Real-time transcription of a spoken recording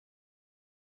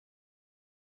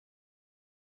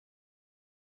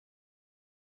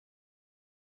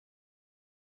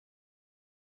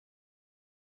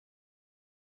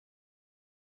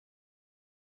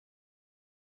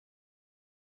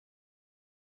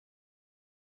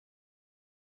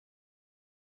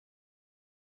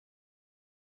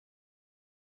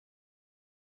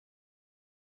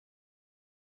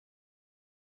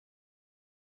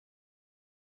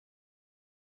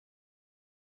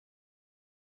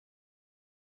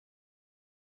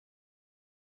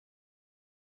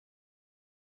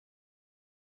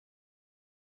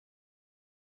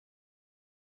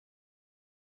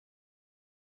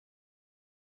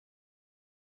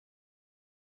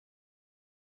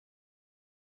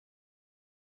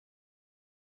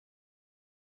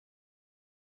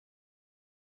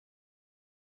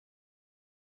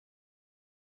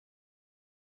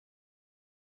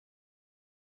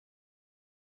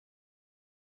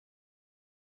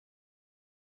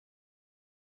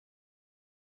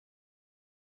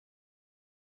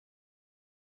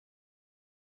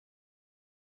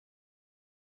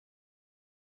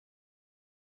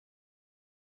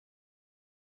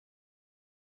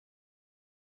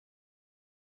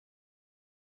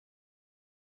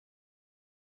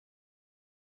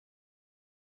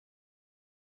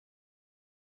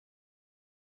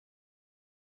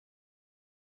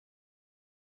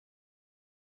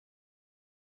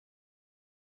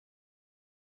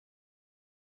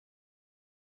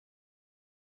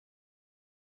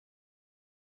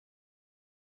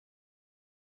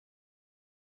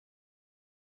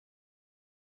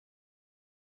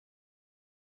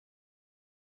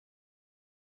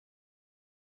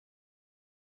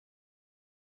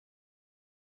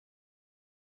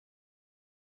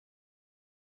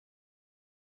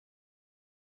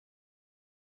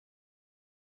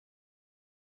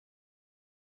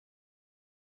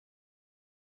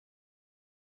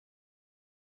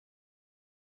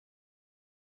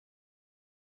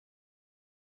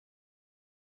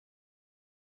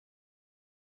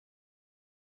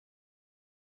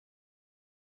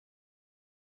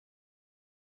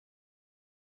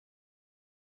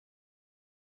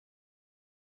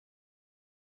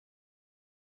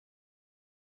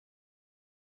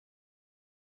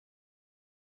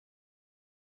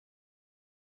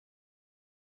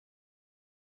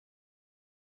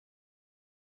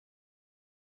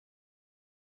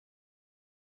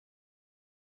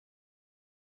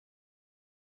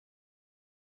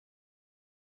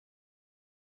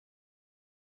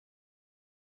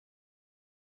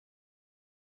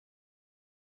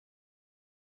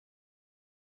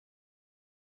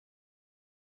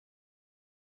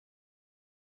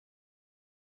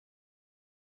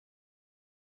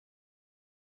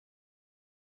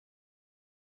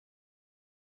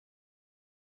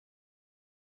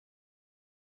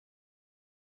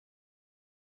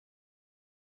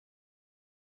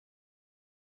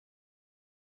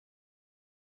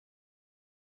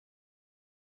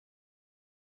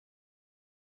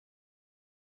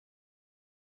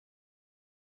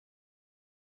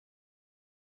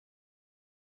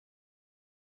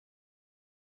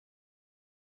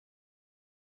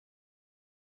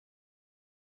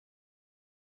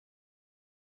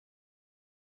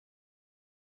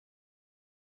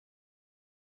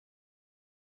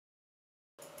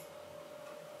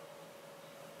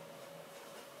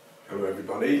Hello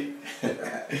everybody.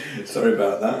 Sorry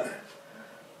about that.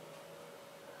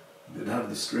 Did have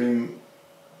the stream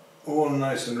all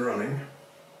nice and running,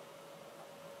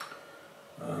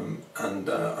 and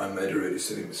I made a really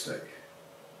silly mistake,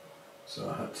 so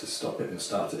I had to stop it and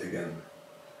start it again,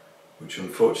 which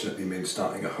unfortunately means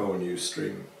starting a whole new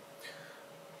stream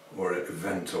or an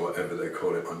event or whatever they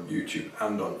call it on YouTube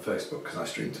and on Facebook, because I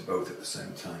stream to both at the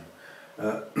same time.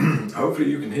 Hopefully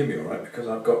you can hear me alright, because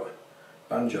I've got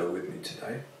Banjo with me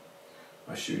today,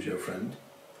 my studio friend,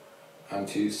 and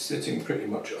he's sitting pretty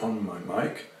much on my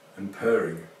mic and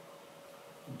purring,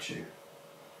 isn't she?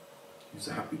 He's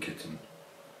a happy kitten.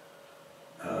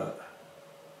 Hello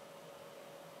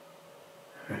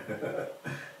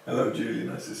Julie,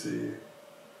 nice to see you.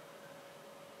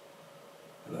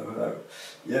 Hello.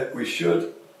 Yeah, we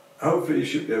should. Hopefully you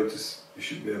should be able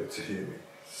to hear me.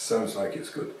 Sounds like it's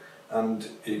good, and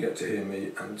you get to hear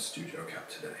me and Studio Cat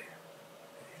today.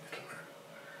 Hey, little man.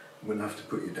 I'm going to have to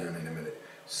put you down in a minute.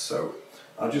 So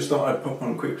I just thought I'd pop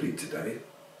on quickly today.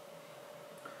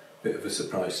 Bit of a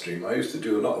surprise stream. I used to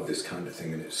do a lot of this kind of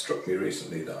thing, and it struck me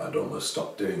recently that I'd almost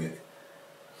stopped doing it.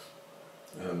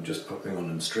 Just popping on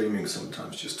and streaming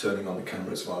sometimes, just turning on the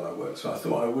cameras while I work. So I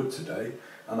thought I would today,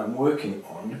 and I'm working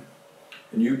on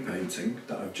a new painting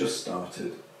that I've just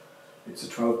started. It's a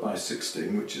 12 by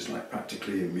 16, which is like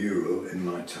practically a mural in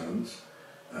my tones,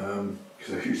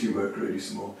 because I usually work really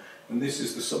small. And this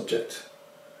is the subject.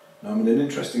 Now I'm in an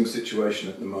interesting situation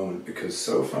at the moment, because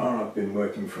so far I've been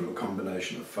working from a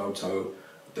combination of photo,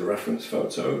 the reference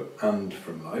photo, and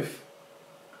from life.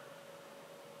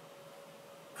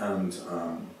 And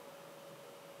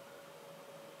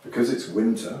because it's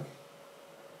winter,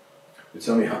 it's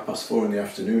only 4:30 in the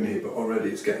afternoon here, but already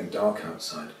it's getting dark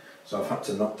outside. So I've had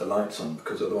to knock the lights on,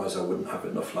 because otherwise I wouldn't have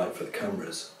enough light for the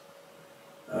cameras.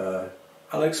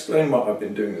 I'll explain what I've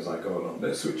been doing as I go along.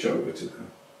 Let's switch over to the...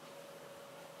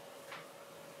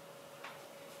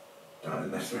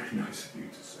 Darling, that's very nice of you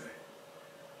to say.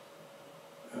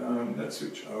 Let's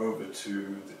switch over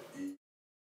to the...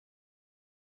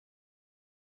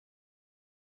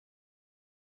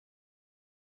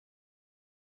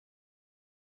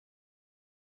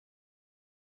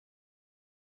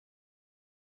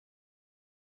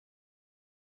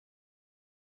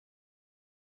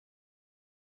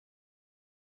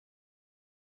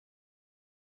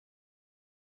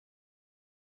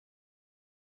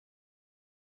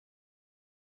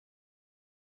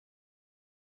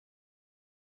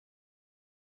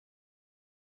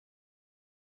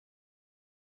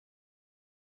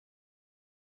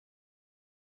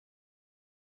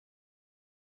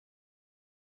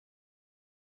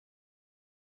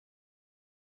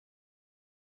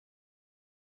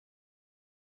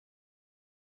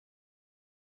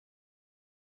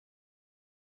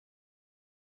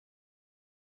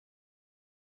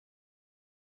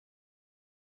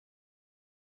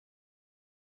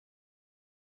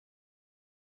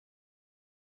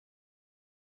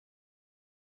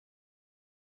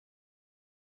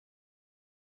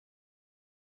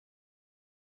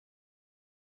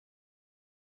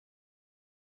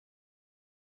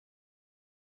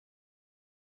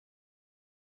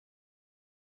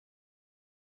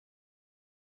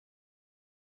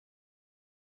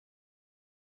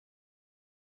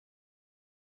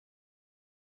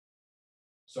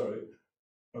 Sorry,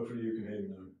 hopefully you can hear me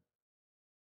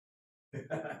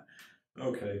now.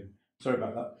 Okay, sorry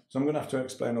about that. So I'm going to have to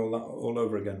explain all that all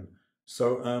over again.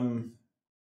 So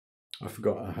I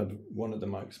forgot I had one of the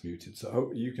mics muted, so I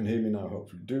hope you can hear me now.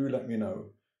 Hopefully, do let me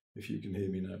know if you can hear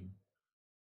me now.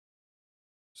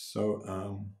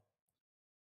 So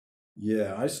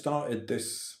yeah, I started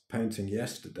this painting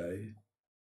yesterday,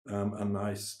 and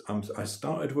I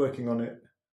started working on it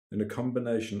in a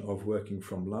combination of working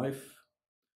from life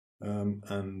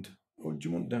and... Oh, do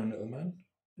you want down, little man?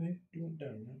 Hey, do you want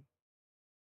down now?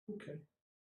 Okay.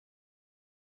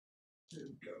 There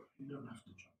we go. You don't have to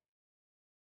jump.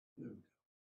 There we go.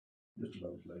 Just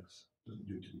above his legs. Doesn't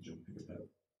do to be jumping about.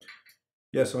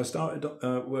 Yeah, so I started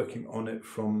working on it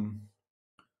from...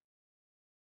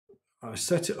 I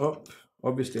set it up.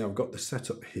 Obviously, I've got the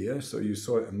setup here, so you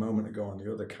saw it a moment ago on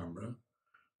the other camera.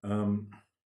 And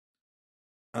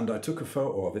I took a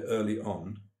photo of it early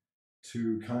on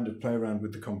to kind of play around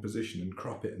with the composition and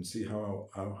crop it and see how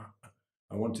I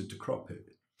wanted to crop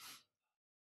it.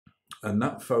 And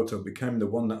that photo became the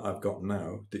one that I've got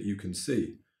now that you can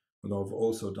see. Although I've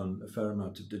also done a fair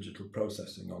amount of digital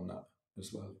processing on that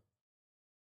as well,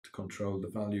 to control the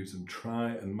values and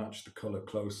try and match the color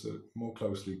more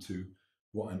closely to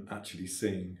what I'm actually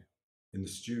seeing in the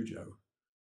studio.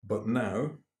 But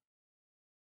now,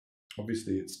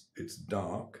 obviously it's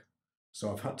dark,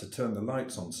 So I've had to turn the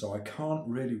lights on, so I can't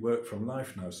really work from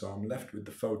life now, so I'm left with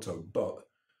the photo. But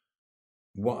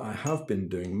what I have been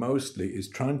doing mostly is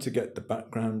trying to get the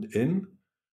background in,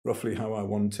 roughly how I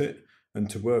want it, and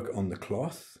to work on the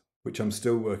cloth, which I'm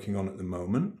still working on at the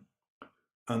moment.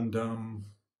 And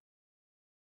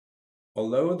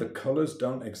although the colors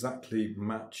don't exactly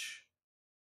match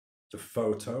the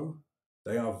photo,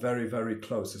 they are very, very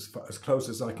close, as close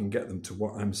as I can get them to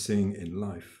what I'm seeing in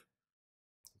life.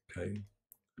 Okay.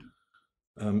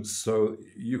 So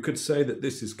you could say that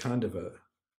this is kind of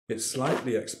it's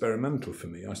slightly experimental for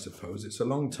me, I suppose. It's a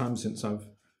long time since I've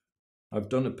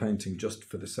done a painting just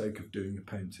for the sake of doing a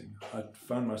painting. I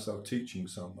found myself teaching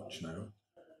so much now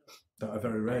that I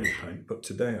very rarely paint, but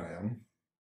today I am.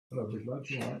 Hello, big lad,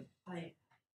 you all right? Hi.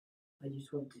 I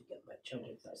just wanted to get my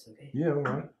charger, if that's okay. Yeah, all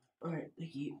right. All right,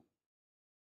 thank you.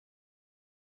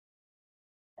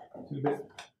 A bit.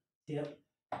 Yep.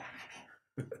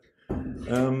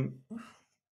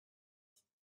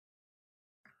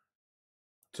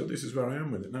 So this is where I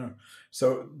am with it now.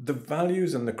 So the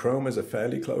values and the chromas are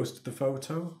fairly close to the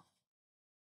photo,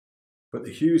 but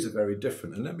the hues are very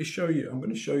different. And let me show you, I'm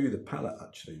going to show you the palette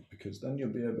actually, because then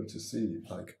you'll be able to see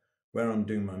like where I'm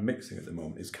doing my mixing at the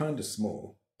moment. It's kind of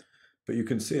small, but you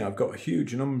can see I've got a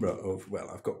huge number of, well,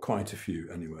 I've got quite a few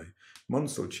anyway,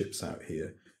 Munsell chips out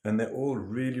here, and they're all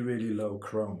really, really low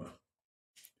chroma.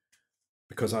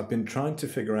 Because I've been trying to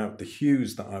figure out the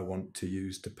hues that I want to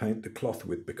use to paint the cloth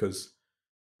with,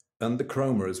 and the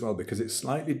chroma as well, because it's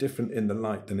slightly different in the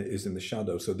light than it is in the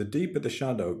shadow. So the deeper the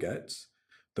shadow gets,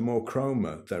 the more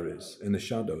chroma there is in the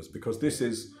shadows, because this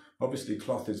is, obviously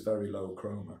cloth is very low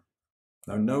chroma.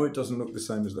 Now, no, it doesn't look the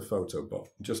same as the photo, but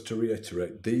just to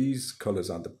reiterate, these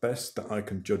colors are the best that I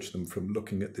can judge them from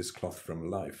looking at this cloth from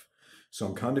life. So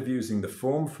I'm kind of using the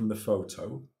form from the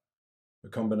photo, a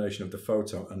combination of the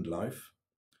photo and life,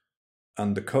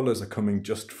 and the colors are coming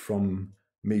just from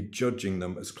me judging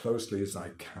them as closely as I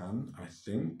can, I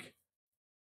think,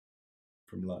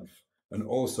 from life. And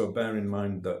also bear in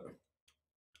mind that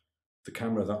the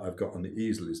camera that I've got on the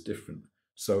easel is different.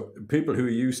 So people who are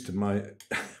used to my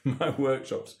my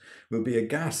workshops will be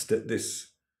aghast at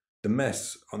the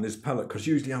mess on this palette, because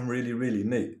usually I'm really, really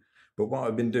neat. But what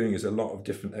I've been doing is a lot of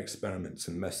different experiments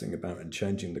and messing about and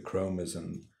changing the chromas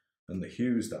and the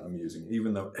hues that I'm using,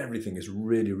 even though everything is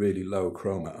really, really low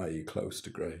chroma, i.e. close to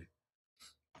grey.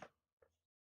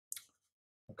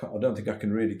 I don't think I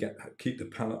can really keep the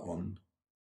palette on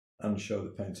and show the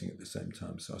painting at the same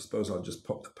time. So I suppose I'll just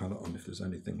pop the palette on if there's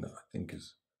anything that I think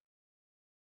is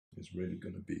really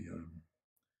going to be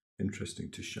interesting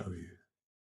to show you.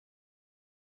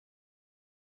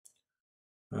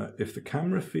 If the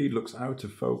camera feed looks out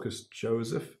of focus,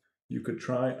 Joseph, you could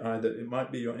try either, it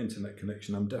might be your internet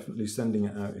connection. I'm definitely sending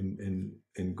it out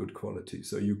in good quality.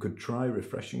 So you could try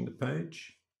refreshing the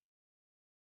page,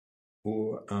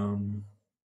 or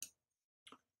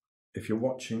if you're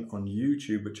watching on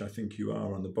YouTube, which I think you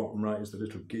are, on the bottom right is the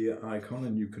little gear icon,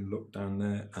 and you can look down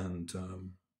there and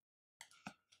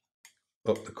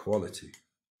up the quality,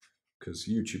 because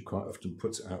YouTube quite often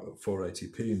puts it out at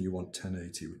 480p and you want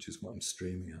 1080, which is what I'm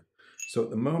streaming at. So at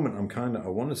the moment, I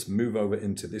want to move over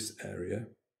into this area.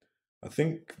 I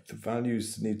think the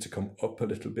values need to come up a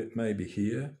little bit, maybe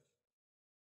here.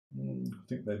 I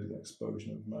think maybe the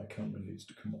exposure of my camera needs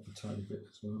to come up a tiny bit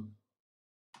as well.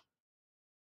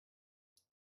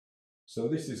 So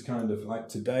this is kind of like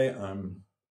today, I'm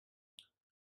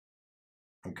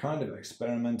kind of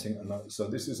experimenting, and so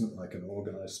this isn't like an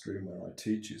organized stream where I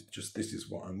teach, it's just this is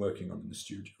what I'm working on in the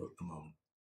studio at the moment.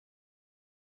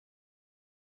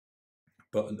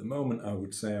 But at the moment, I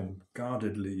would say I'm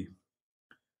guardedly,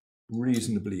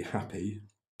 reasonably happy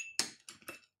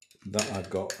that I've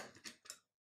got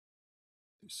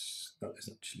this. That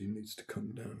actually needs to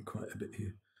come down quite a bit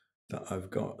here. That I've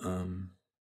got,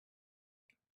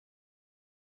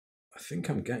 I think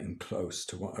I'm getting close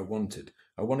to what I wanted.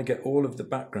 I want to get all of the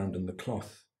background and the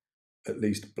cloth at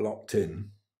least blocked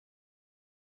in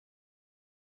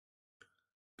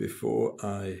before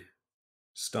I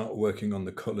start working on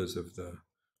the colors of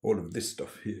all of this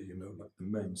stuff here, you know, like the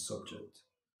main subject.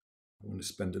 I want to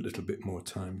spend a little bit more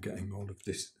time getting all of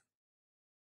this,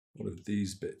 all of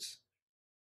these bits.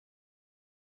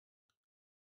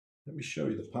 Let me show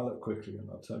you the palette quickly and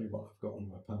I'll tell you what I've got on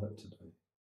my palette today.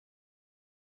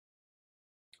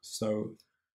 So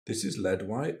this is lead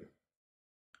white.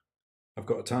 I've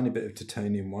got a tiny bit of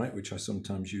titanium white, which I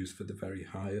sometimes use for the very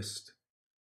highest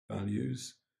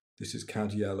values. This is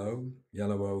cad yellow,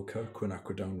 yellow ochre,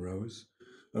 quinacridone rose.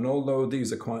 And although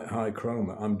these are quite high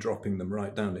chroma, I'm dropping them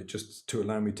right down. It just to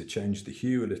allow me to change the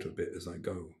hue a little bit as I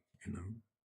go, you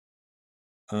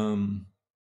know.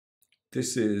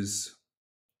 This is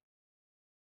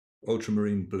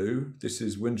ultramarine blue. This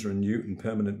is Winsor & Newton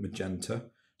permanent magenta.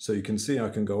 So you can see I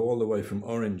can go all the way from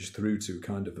orange through to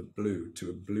kind of a blue, to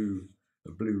a blue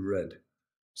red.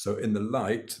 So in the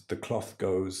light, the cloth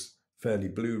goes fairly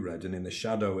blue red, and in the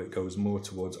shadow, it goes more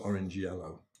towards orange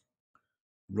yellow.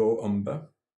 Raw umber,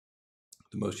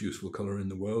 the most useful color in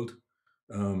the world.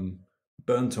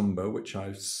 Burnt umber, which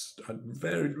I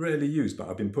very rarely use, but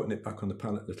I've been putting it back on the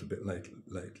palette a little bit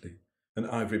lately. And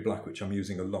ivory black, which I'm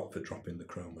using a lot for dropping the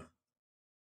chroma.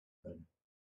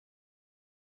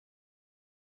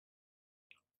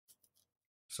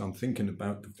 So I'm thinking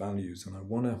about the values, and I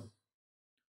want to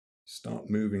start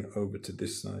moving over to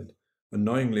this side.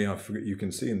 Annoyingly, I forget, you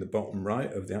can see in the bottom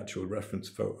right of the actual reference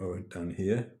photo down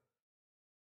here,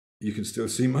 you can still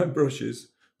see my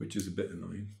brushes, which is a bit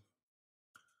annoying.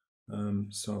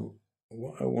 So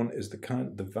what I want is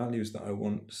the values that I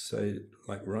want, say,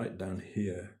 like right down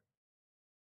here.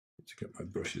 To get my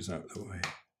brushes out of the way.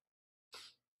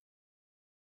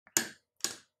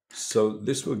 So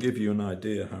this will give you an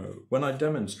idea how, when I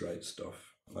demonstrate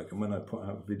stuff, like when I put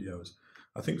out videos,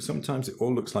 I think sometimes it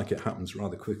all looks like it happens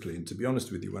rather quickly. And to be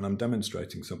honest with you, when I'm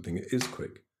demonstrating something, it is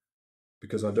quick,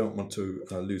 because I don't want to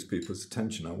lose people's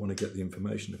attention. I want to get the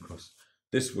information across.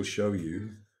 This will show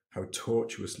you how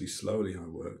tortuously slowly I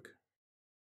work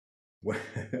when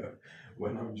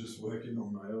I'm just working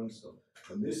on my own stuff.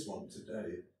 And this one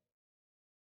today,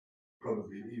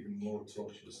 probably even more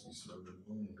tortuously slow than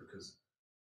normal, because,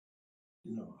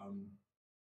 you know, I'm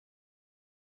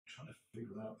trying to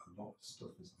figure out a lot of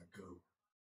stuff as I go.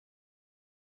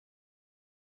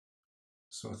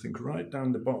 So I think right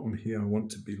down the bottom here, I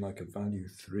want to be like a value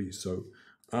 3. So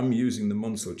I'm using the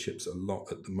Munsell chips a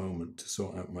lot at the moment to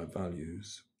sort out my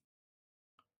values.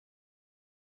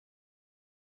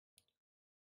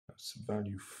 That's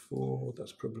value 4.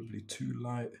 That's probably too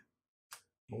light.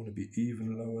 I want to be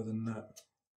even lower than that.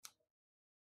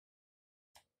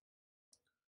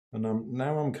 And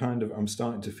I'm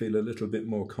starting to feel a little bit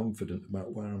more confident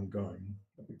about where I'm going.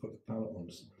 Let me put the palette on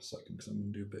for a second, because I'm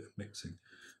going to do a bit of mixing.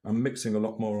 I'm mixing a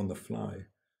lot more on the fly.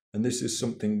 And this is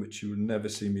something which you will never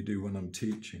see me do when I'm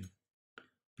teaching,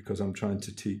 because I'm trying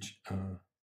to teach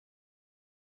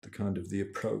the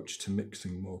approach to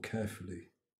mixing more carefully.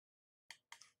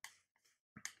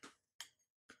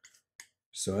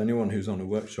 So anyone who's on a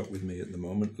workshop with me at the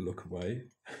moment, look away,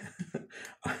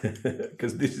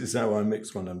 because this is how I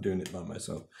mix when I'm doing it by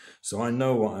myself. So I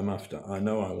know what I'm after. I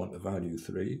know I want a value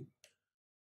 3,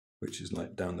 which is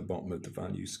like down the bottom of the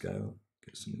value scale.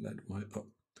 Get some lead white up.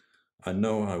 I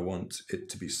know I want it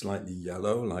to be slightly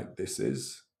yellow, like this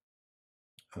is.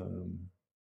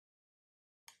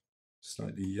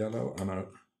 Slightly yellow, and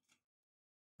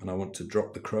I want to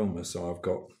drop the chroma, so I've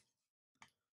got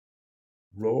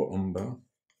raw umber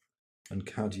and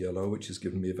cad yellow, which has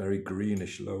given me a very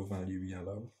greenish low value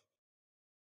yellow.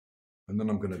 And then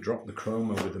I'm going to drop the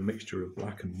chroma with a mixture of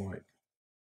black and white.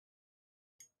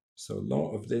 So a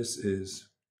lot of this is,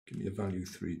 give me a value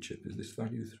 3 chip. Is this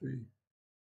value 3?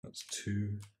 That's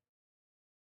 2.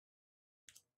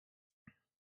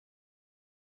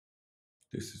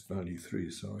 This is value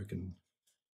 3, so I can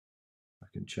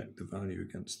check the value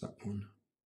against that one.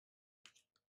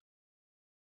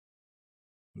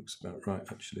 Looks about right,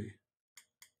 actually.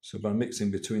 So by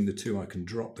mixing between the two, I can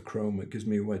drop the chroma. It gives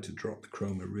me a way to drop the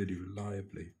chroma really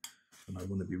reliably. And I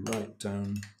want to be right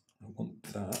down. I want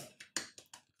that.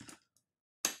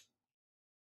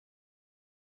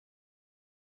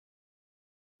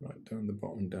 Right down the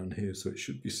bottom down here. So it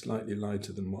should be slightly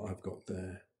lighter than what I've got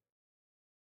there.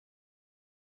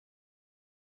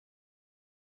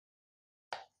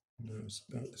 No, it's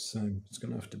about the same. It's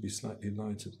going to have to be slightly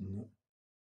lighter than that.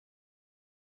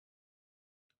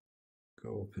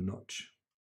 Go up a notch.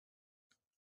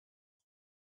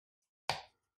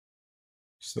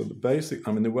 So the basic,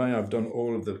 the way I've done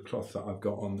all of the cloth that I've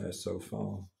got on there so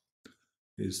far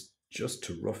is just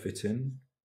to rough it in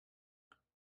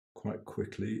quite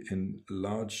quickly in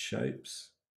large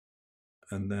shapes,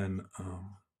 and then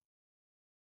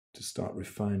to start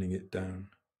refining it down.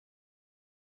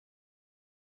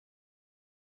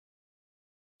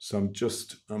 So I'm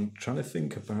trying to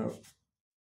think about,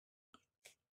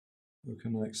 how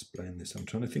can I explain this? I'm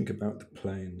trying to think about the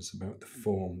planes, about the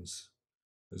forms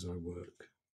as I work.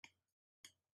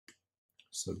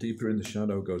 So deeper in the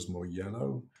shadow goes more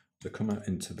yellow. They come out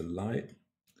into the light.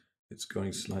 It's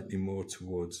going slightly more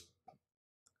towards,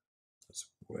 that's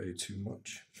way too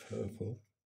much, purple.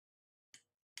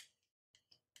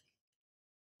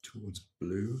 Towards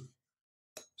blue.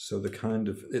 So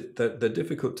they're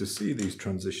difficult to see, these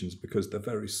transitions, because they're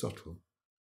very subtle.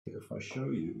 if I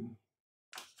show you,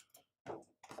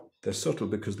 they're subtle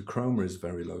because the chroma is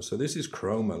very low. So this is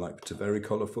chroma, like to very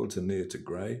colourful to near to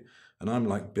grey. And I'm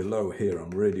like below here, I'm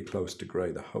really close to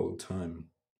grey the whole time.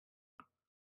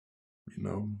 You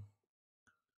know?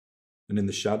 And in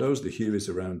the shadows, the hue is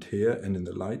around here. And in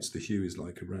the lights, the hue is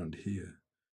like around here.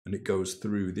 And it goes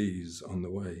through these on the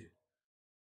way.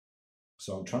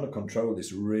 So I'm trying to control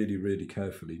this really, really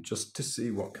carefully just to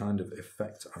see what kind of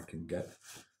effect I can get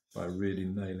by really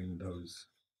nailing those.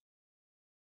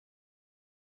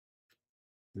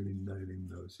 Really nailing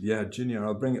those. Yeah, Junior,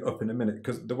 I'll bring it up in a minute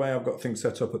because the way I've got things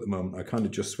set up at the moment, I kind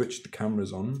of just switched the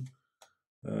cameras on.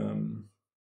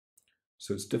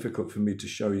 So it's difficult for me to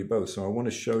show you both. So I want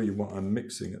to show you what I'm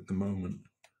mixing at the moment.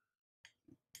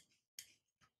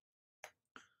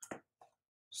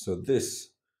 So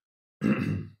this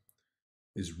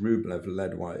is Rublev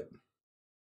Lead White.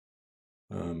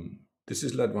 This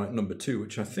is Lead White number 2,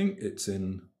 which I think it's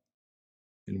in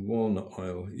walnut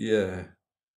oil. Yeah,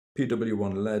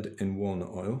 PW1 lead in walnut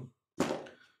oil.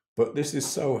 But this is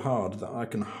so hard that I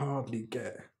can hardly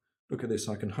get, look at this,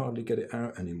 I can hardly get it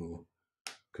out anymore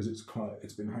because it's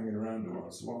been hanging around a while.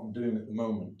 So what I'm doing at the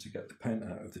moment to get the paint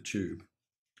out of the tube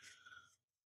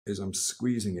is I'm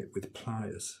squeezing it with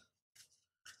pliers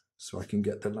so I can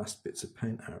get the last bits of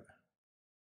paint out.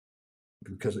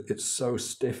 Because it's so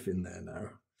stiff in there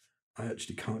now, I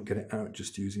actually can't get it out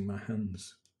just using my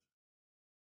hands.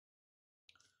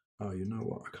 Oh, you know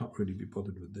what? I can't really be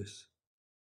bothered with this.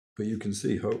 But you can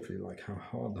see, hopefully, like how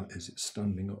hard that is. It's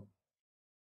standing up.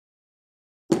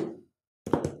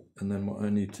 And then what I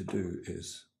need to do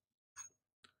is,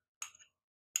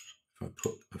 if I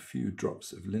put a few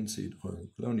drops of linseed oil,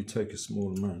 it'll only take a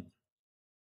small amount.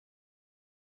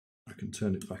 I can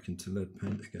turn it back into lead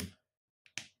paint again.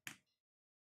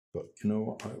 But you know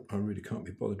what? I really can't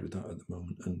be bothered with that at the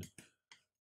moment, and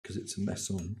because it's a mess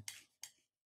on.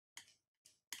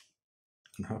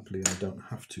 And happily I don't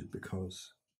have to,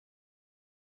 because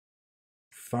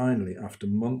finally, after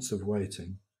months of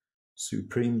waiting,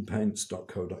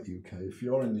 supremepaints.co.uk. If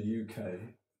you're in the UK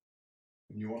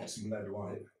and you want some lead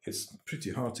white, it's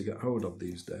pretty hard to get hold of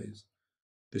these days.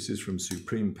 This is from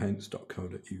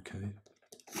supremepaints.co.uk.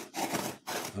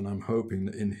 And I'm hoping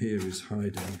that in here is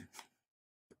hiding,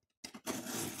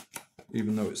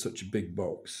 even though it's such a big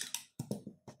box,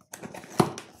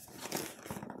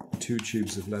 2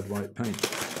 tubes of lead white paint.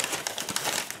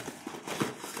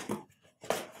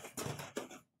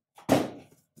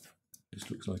 This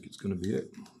looks like it's going to be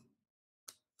it.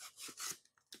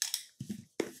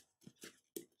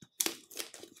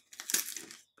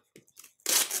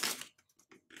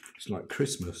 It's like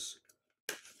Christmas,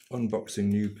 unboxing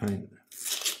new paint.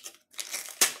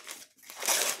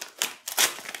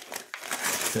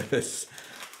 Yes,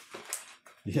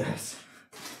 yes.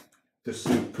 The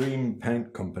Supreme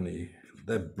Paint Company,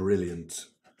 they're brilliant.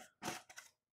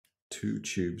 2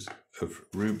 tubes of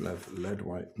Rublev Lead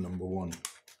White number 1.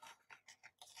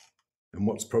 And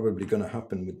what's probably going to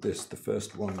happen with this, the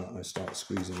first one that I start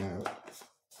squeezing out,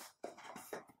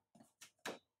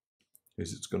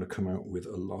 is it's going to come out with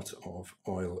a lot of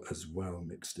oil as well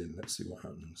mixed in. Let's see what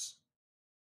happens.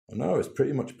 Oh no, it's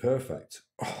pretty much perfect.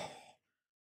 Oh,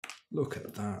 look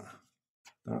at that.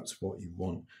 That's what you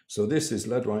want. So this is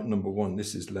lead white number 1.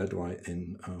 This is lead white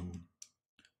in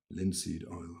linseed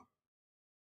oil.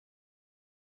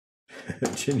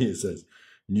 Ginia says,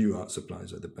 new art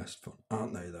supplies are the best fun,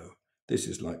 aren't they though? This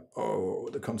is like, oh,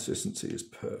 the consistency is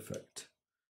perfect.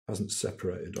 Hasn't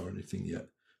separated or anything yet.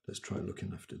 Let's try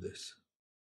looking after this.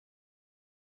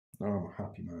 Oh, I'm a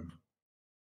happy man.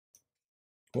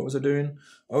 What was I doing?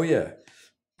 Oh yeah,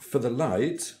 for the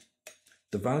light,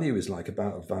 the value is like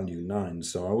about a value 9.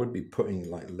 So I would be putting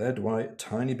like lead white,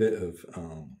 tiny bit of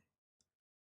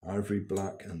ivory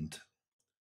black, and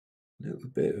a little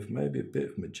bit of, maybe a bit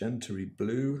of magenta-y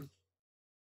blue.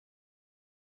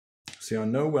 See, I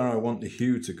know where I want the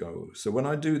hue to go. So when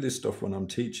I do this stuff when I'm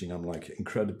teaching, I'm like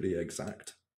incredibly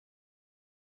exact.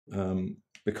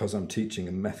 Because I'm teaching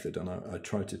a method, and I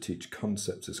try to teach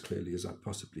concepts as clearly as I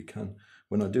possibly can.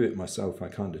 When I do it myself, I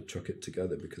kind of chuck it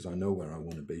together because I know where I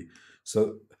want to be.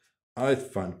 So I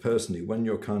find personally, when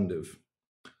you're kind of,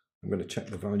 I'm going to check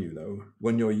the value though,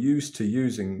 when you're used to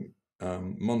using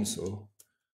Munsell,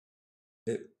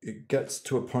 it gets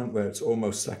to a point where it's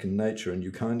almost second nature, and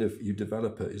you kind of, you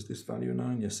develop a, is this value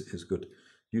 9? Yes, it is, good.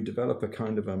 You develop a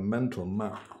kind of a mental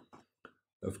map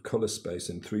of color space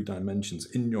in 3 dimensions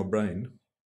in your brain.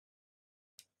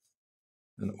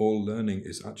 And all learning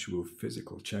is actual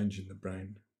physical change in the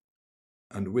brain.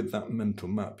 And with that mental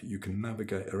map, you can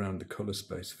navigate around the color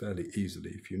space fairly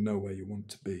easily if you know where you want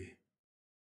to be.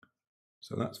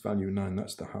 So that's value 9,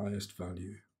 that's the highest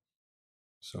value.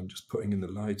 So I'm just putting in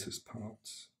the lightest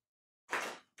parts.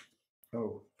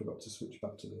 Oh, forgot to switch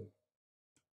back to the,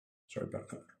 sorry about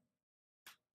that.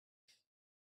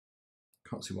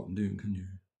 Can't see what I'm doing, can you?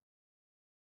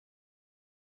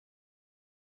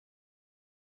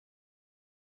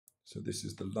 So this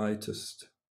is the lightest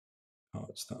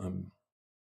parts that I'm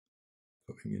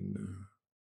putting in now.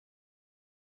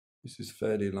 This is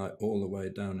fairly light all the way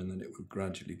down, and then it will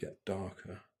gradually get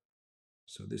darker.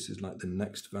 So this is like the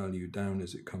next value down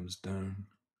as it comes down.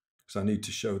 So I need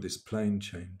to show this plane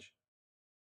change.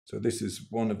 So this is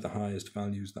one of the highest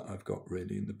values that I've got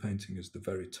really in the painting, is the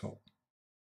very top.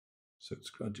 So it's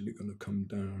gradually going to come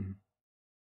down,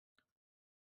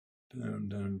 down,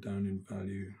 down, down in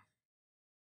value.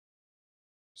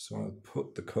 So I'll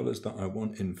put the colors that I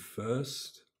want in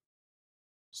first.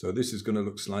 So this is going to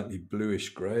look slightly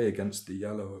bluish grey against the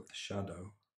yellow of the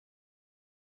shadow.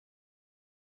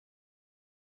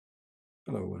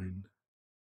 Hello, Wayne.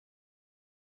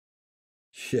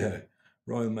 Yeah,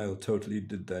 Royal Mail totally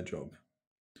did their job.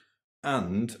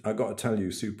 And I got to tell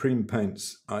you, Supreme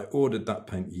Paints, I ordered that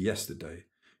paint yesterday.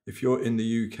 If you're in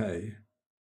the UK,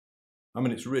 I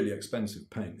mean, it's really expensive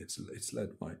paint. It's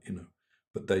lead white, you know,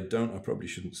 but they don't, I probably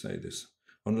shouldn't say this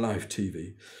on live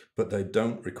TV, but they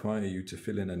don't require you to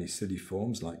fill in any silly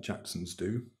forms like Jackson's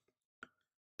do.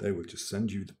 They will just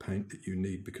send you the paint that you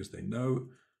need because they know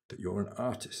that you're an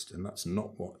artist, and that's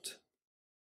not what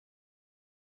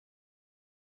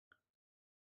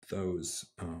those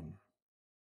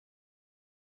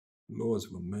laws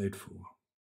were made for.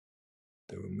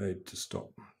 They were made to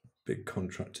stop big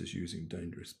contractors using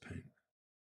dangerous paint,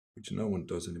 which no one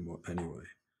does anymore anyway.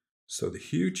 So the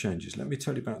hue changes, let me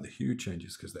tell you about the hue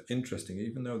changes because they're interesting,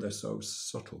 even though they're so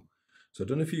subtle. So I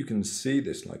don't know if you can see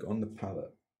this like on the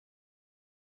palette.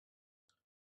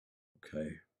 Okay.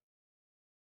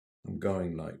 I'm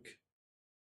going like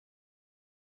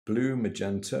blue,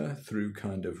 magenta through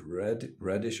kind of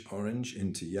reddish orange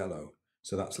into yellow.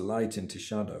 So that's light into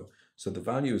shadow. So the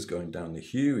value is going down. The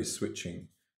hue is switching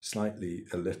slightly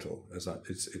a little as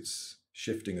it's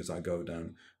shifting as I go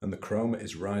down, and the chroma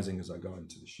is rising as I go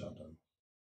into the shadow.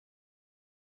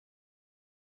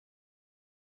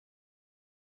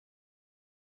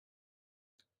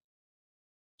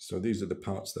 So these are the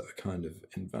parts that are kind of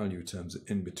in value terms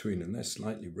in between, and they're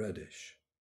slightly reddish.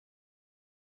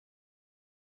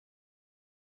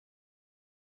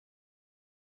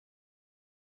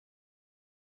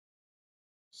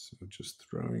 So just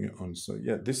throwing it on. So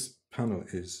yeah, this panel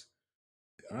is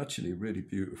actually a really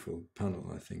beautiful panel.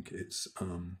 I think it's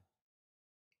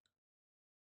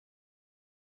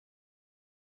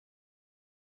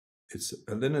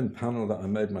a linen panel that I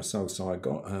made myself. So I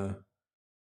got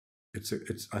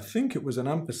I think it was an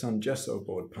ampersand gesso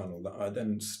board panel that I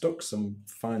then stuck some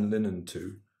fine linen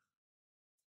to,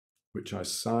 which I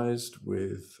sized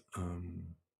with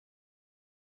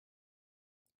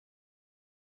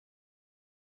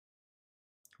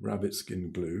rabbit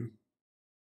skin glue.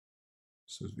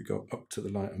 So as we go up to the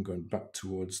light, I'm going back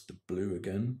towards the blue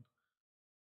again.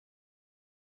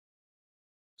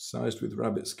 Sized with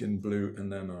rabbit skin blue,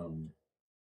 and then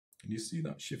can you see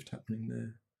that shift happening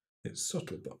there? It's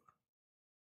subtle, but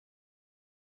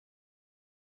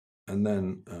and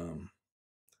then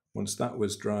once that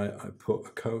was dry, I put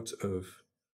a coat of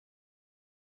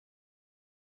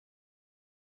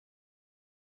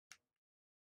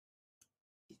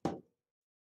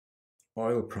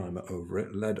oil primer over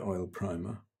it, lead oil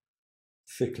primer,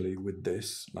 thickly with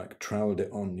this, like troweled it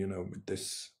on, you know, with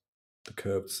this, the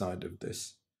curved side of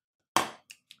this,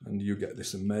 and you get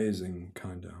this amazing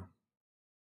kind of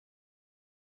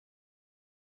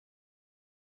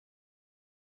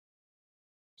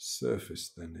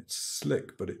surface. Then it's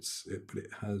slick, but it's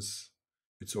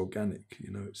organic,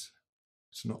 you know, it's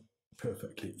not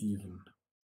perfectly even.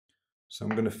 So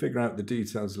I'm going to figure out the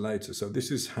details later. So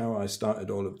this is how I started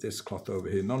all of this cloth over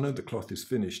here. None of the cloth is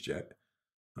finished yet.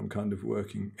 I'm kind of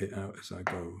working it out as I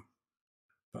go.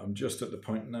 But I'm just at the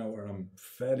point now where I'm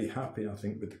fairly happy, I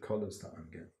think, with the colours that I'm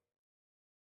getting.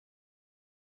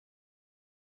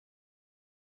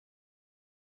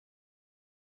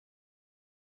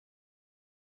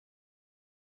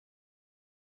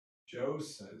 Joe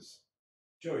says,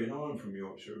 Joe, you know I'm from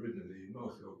Yorkshire originally,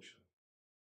 North Yorkshire.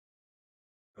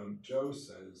 Joe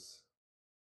says,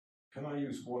 can I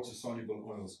use water-soluble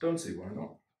oils? Don't see why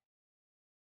not.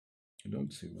 I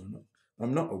don't see why not.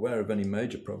 I'm not aware of any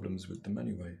major problems with them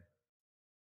anyway.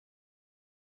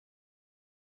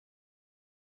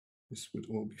 This would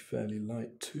all be fairly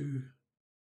light too.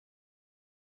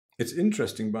 It's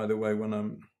interesting, by the way,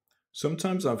 when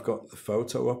sometimes I've got the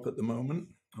photo up at the moment,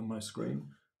 on my screen,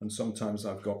 and sometimes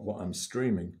I've got what I'm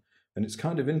streaming. And it's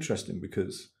kind of interesting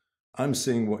because I'm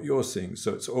seeing what you're seeing.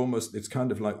 So it's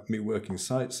kind of like me working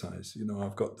site size. You know,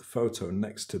 I've got the photo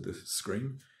next to the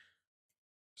screen.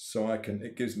 So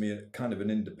it gives me a kind of an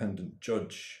independent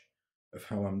judge of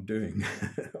how I'm doing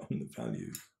on the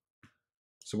values.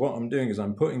 So what I'm doing is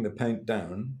I'm putting the paint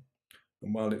down,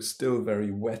 and while it's still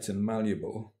very wet and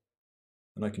malleable,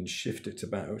 and I can shift it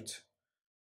about,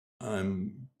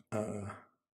 I'm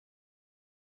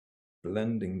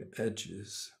blending the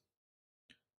edges.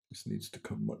 This needs to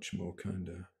come much more kind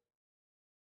of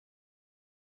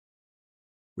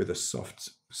with a soft,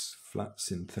 flat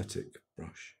synthetic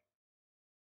brush.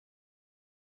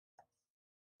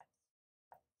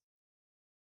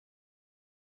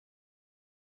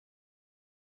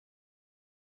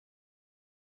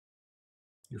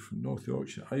 You're from North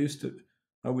Yorkshire.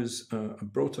 I was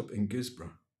brought up in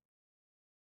Gisborough.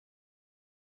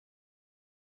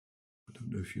 I don't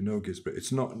know if you know Gisborough.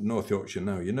 It's not North Yorkshire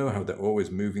now. You know how they're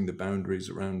always moving the boundaries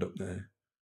around up there.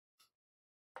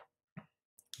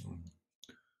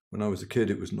 When I was a kid,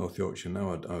 it was North Yorkshire.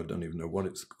 Now I don't even know what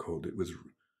it's called. It was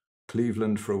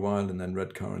Cleveland for a while, and then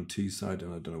Redcar and Teesside,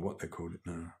 and I don't know what they call it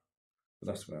now. But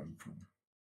that's where I'm from.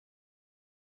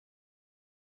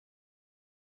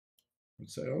 I'd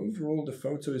say overall the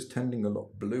photo is tending a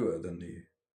lot bluer than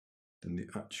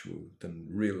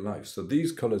real life. So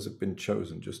these colors have been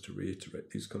chosen, just to reiterate,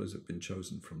 these colors have been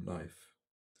chosen from life.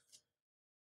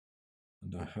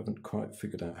 And I haven't quite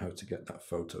figured out how to get that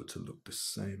photo to look the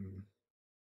same.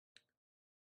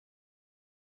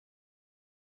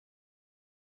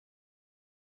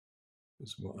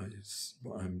 Is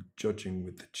what I'm judging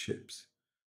with the chips.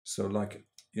 So like,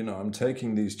 you know, I'm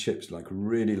taking these chips, like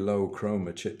really low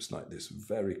chroma chips like this,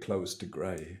 very close to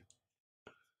gray.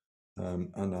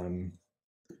 And I'm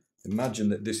imagine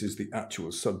that this is the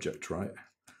actual subject, right?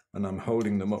 And I'm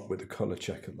holding them up with a color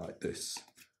checker like this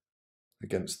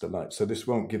against the light. So this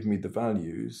won't give me the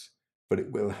values, but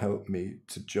it will help me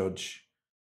to judge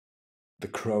the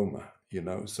chroma, you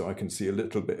know, so I can see a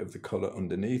little bit of the color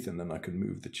underneath, and then I can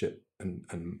move the chip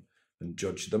and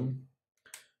judge them.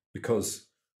 Because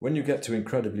when you get to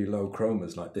incredibly low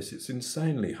chromas like this, it's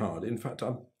insanely hard. In fact,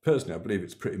 I believe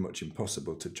it's pretty much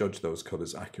impossible to judge those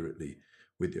colors accurately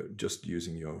with just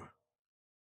using your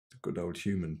good old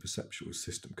human perceptual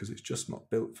system, because it's just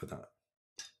not built for that.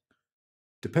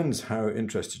 Depends how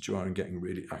interested you are in getting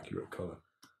really accurate color.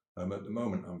 At the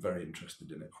moment, I'm very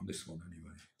interested in it, on this one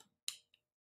anyway.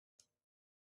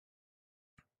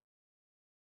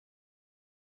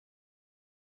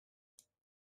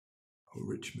 Oh,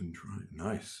 Richmond, right,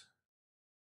 nice.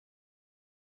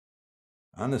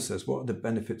 Anna says, what are the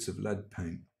benefits of lead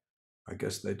paint? I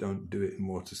guess they don't do it in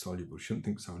water soluble. Shouldn't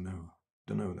think so, no.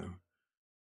 Don't know though.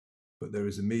 But there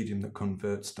is a medium that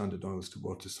converts standard oils to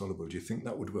water soluble. Do you think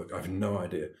that would work? I have no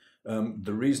idea.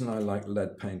 The reason I like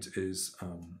lead paint is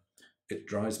it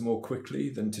dries more quickly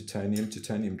than titanium.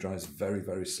 Titanium dries very,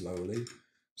 very slowly.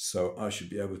 So I should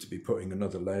be able to be putting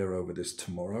another layer over this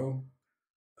tomorrow,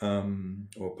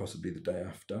 or possibly the day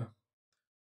after.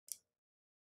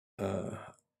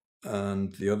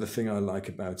 And the other thing I like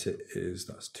about it is,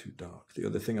 that's too dark. The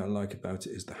other thing I like about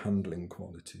it is the handling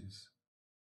qualities.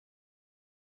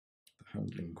 The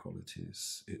handling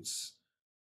qualities.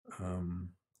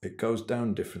 It goes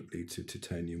down differently to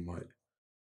titanium white.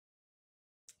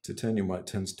 Titanium white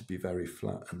tends to be very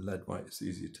flat, and lead white is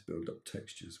easier to build up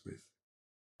textures with.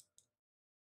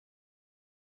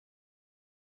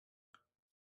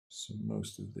 So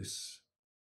most of this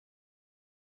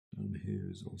down here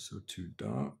is also too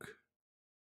dark.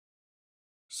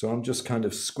 So I'm just kind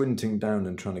of squinting down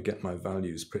and trying to get my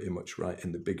values pretty much right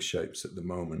in the big shapes at the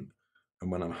moment.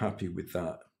 And when I'm happy with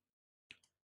that,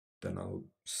 then I'll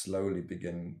slowly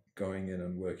begin going in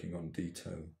and working on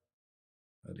detail,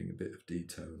 adding a bit of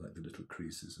detail like the little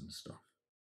creases and stuff.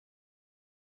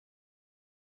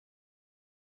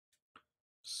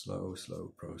 Slow,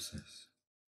 slow process.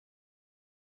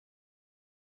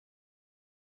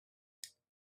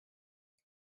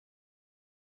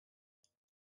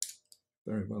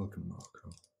 Very welcome,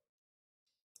 Marco.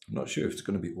 I'm not sure if it's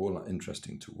going to be all that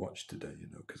interesting to watch today, you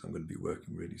know, because I'm going to be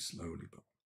working really slowly, but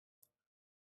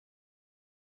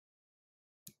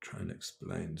try and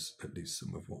explain at least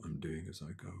some of what I'm doing as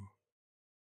I go.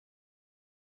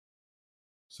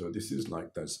 So this is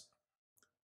like this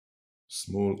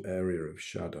small area of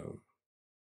shadow.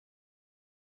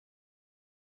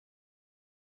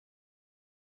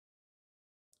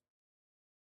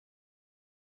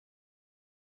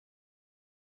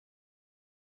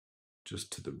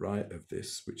 Just to the right of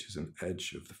this, which is an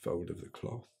edge of the fold of the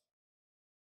cloth.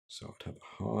 So I'd have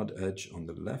a hard edge on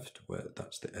the left, where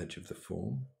that's the edge of the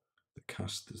form. The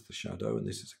cast is the shadow, and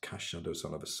this is a cast shadow, so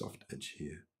I'll have a soft edge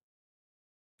here.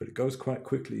 But it goes quite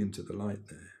quickly into the light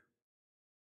there.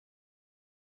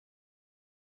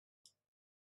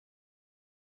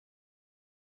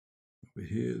 Over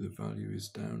here, the value is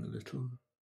down a little.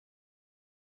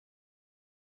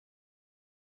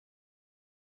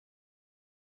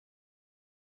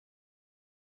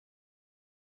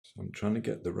 So I'm trying to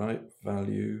get the right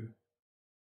value,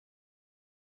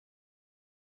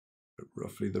 at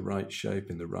roughly the right shape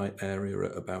in the right area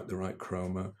at about the right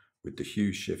chroma, with the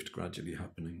hue shift gradually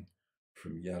happening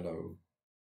from yellow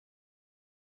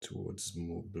towards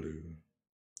more blue.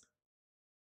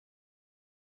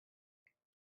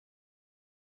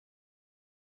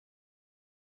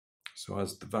 So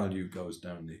as the value goes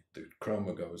down, the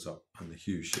chroma goes up and the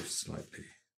hue shifts slightly.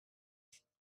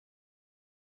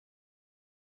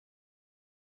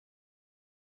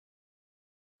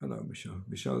 Hello, Michelle.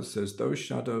 Michelle says, those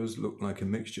shadows look like a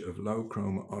mixture of low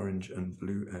chroma orange and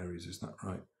blue areas. Is that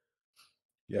right?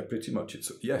 Yeah, pretty much.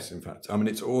 Yes, in fact. I mean,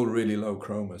 it's all really low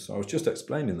chroma. So I was just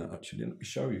explaining that, actually. Let me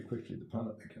show you quickly the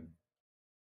palette again.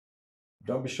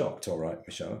 Don't be shocked, all right,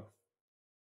 Michelle.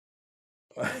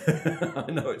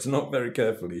 I know it's not very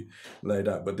carefully laid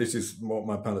out, but this is what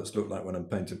my palettes look like when I'm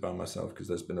painted by myself, because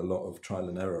there's been a lot of trial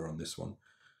and error on this one.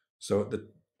 So at the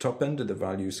top end of the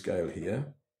value scale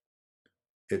here,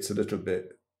 it's a little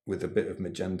bit with a bit of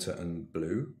magenta and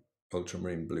blue,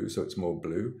 ultramarine blue, so it's more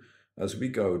blue. As we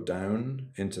go down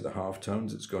into the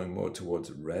halftones, it's going more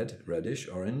towards red, reddish,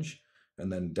 orange,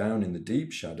 and then down in the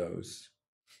deep shadows,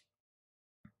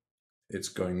 it's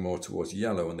going more towards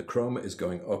yellow, and the chroma is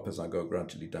going up as I go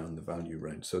gradually down the value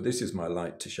range. So this is my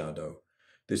light to shadow.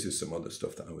 This is some other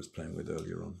stuff that I was playing with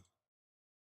earlier on.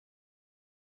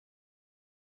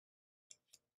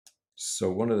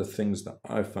 So one of the things that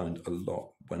I find a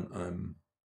lot when I'm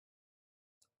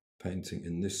painting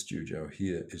in this studio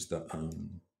here is that,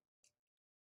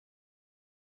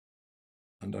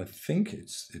 and I think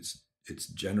it's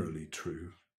generally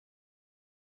true.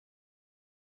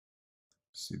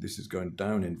 See, this is going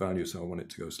down in value, so I want it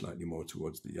to go slightly more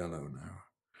towards the yellow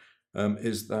now.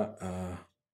 Is that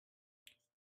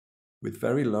with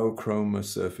very low chroma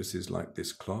surfaces like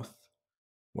this cloth,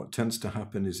 what tends to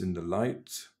happen is in the light,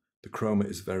 the chroma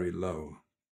is very low.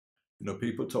 You know,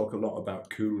 people talk a lot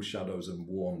about cool shadows and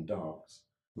warm darks,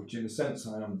 which in a sense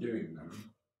I am doing now.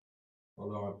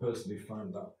 Although I personally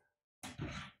find that,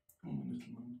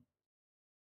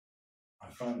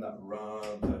 I find that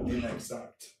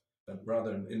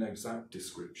rather an inexact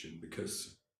description,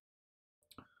 because,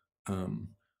 you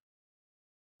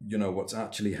know, what's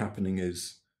actually happening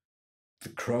is the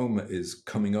chroma is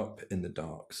coming up in the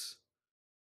darks.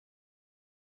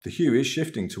 The hue is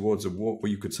shifting towards what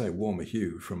you could say a warmer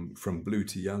hue from blue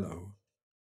to yellow.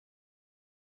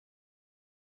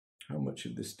 How much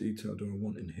of this detail do I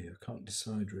want in here? I can't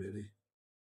decide really.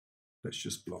 Let's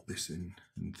just block this in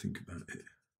and think about it.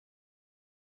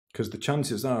 Because the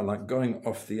chances are, like going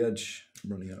off the edge, I'm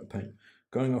running out of paint,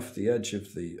 going off the edge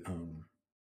of the,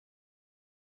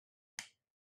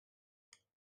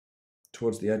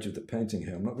 towards the edge of the painting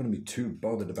here, I'm not going to be too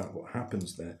bothered about what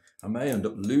happens there. I may end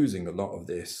up losing a lot of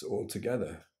this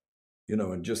altogether, you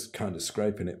know, and just kind of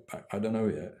scraping it back. I don't know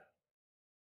yet.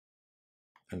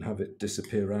 And have it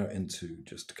disappear out into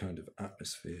just kind of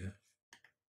atmosphere.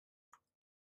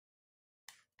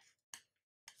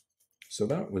 So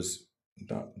that was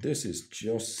that. This is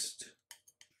just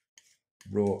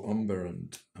raw umber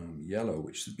and yellow,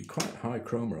 which should be quite high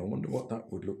chroma. I wonder what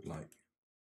that would look like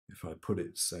if I put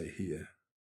it, say, here.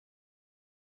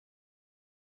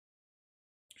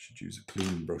 I should use a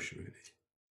clean brush, really.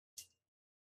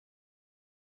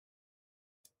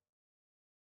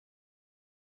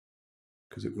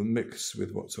 Because it will mix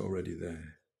with what's already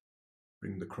there.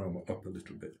 Bring the chroma up a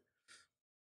little bit.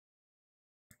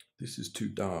 This is too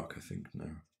dark, I think,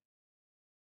 now.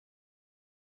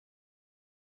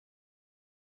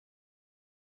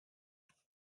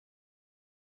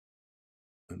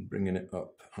 And bringing it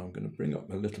up, I'm going to bring up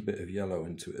a little bit of yellow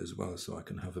into it as well, so I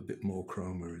can have a bit more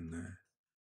chroma in there.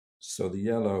 So the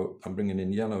yellow, I'm bringing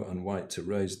in yellow and white to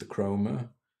raise the chroma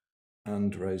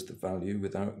and raise the value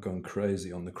without going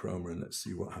crazy on the chroma, and let's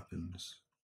see what happens.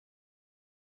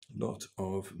 A lot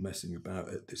of messing about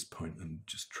at this point and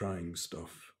just trying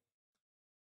stuff.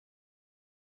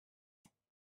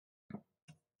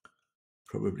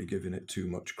 Probably giving it too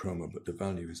much chroma, but the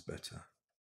value is better.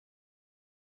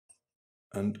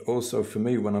 And also for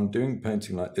me, when I'm doing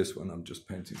painting like this, when I'm just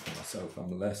painting for myself,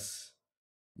 I'm less,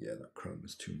 yeah, that chroma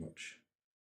is too much.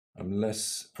 I'm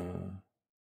less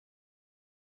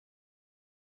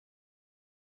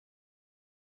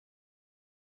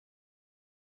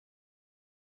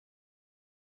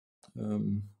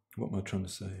what am I trying to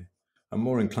say? I'm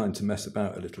more inclined to mess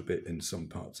about a little bit in some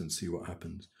parts and see what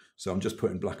happens. So I'm just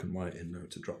putting black and white in now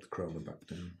to drop the chroma back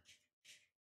down.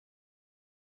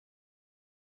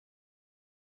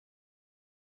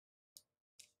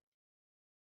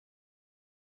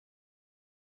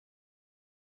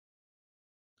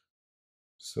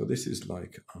 So this is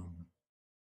like,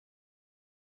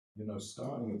 you know,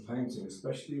 starting a painting,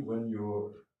 especially when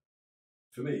you're,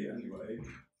 for me anyway.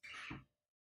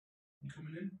 You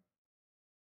coming in?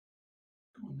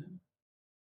 Come on then.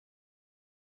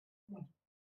 Come on.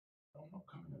 I'm not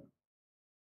coming in.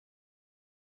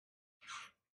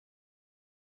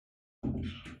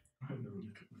 I know a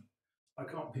little bit. I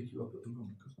can't pick you up at the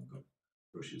moment because I've got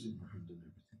brushes in my hand and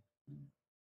everything.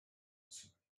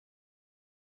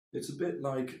 It's a bit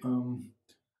like,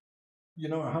 you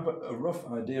know, I have a rough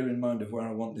idea in mind of where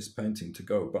I want this painting to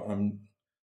go, but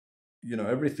you know,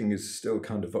 everything is still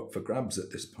kind of up for grabs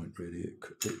at this point, really. It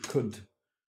could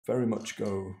very much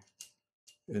go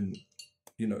in,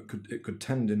 you know, it could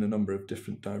tend in a number of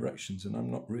different directions, and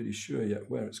I'm not really sure yet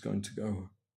where it's going to go.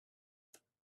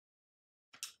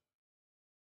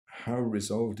 How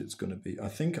resolved it's going to be. I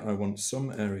think I want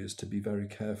some areas to be very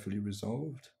carefully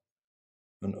resolved,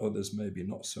 and others maybe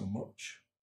not so much.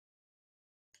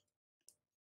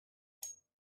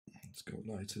 Let's go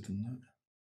lighter than that.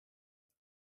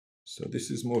 So this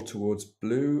is more towards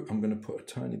blue. I'm going to put a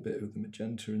tiny bit of the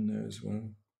magenta in there as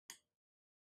well.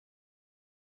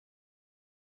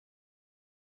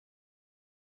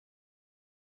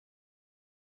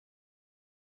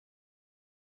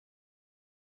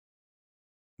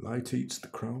 Light eats the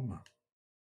chroma.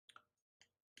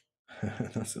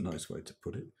 That's a nice way to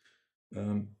put it.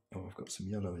 Oh, I've got some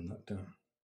yellow in that down.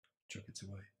 Chuck it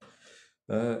away.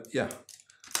 Yeah.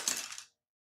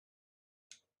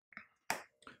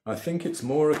 I think it's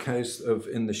more a case of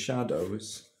in the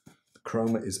shadows, the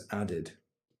chroma is added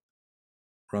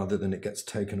rather than it gets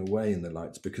taken away in the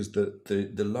lights, because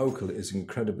the local is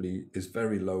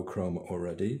very low chroma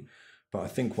already. But I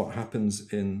think what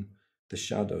happens in the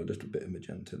shadow, a little bit of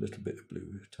magenta, a little bit of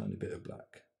blue, a tiny bit of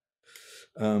black.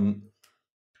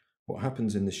 What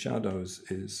happens in the shadows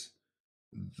is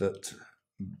that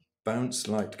bounce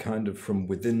light kind of from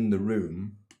within the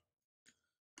room,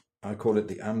 I call it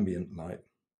the ambient light,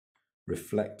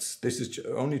 reflects, this is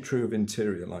only true of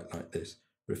interior light like this,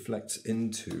 reflects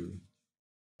into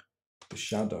the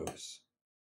shadows.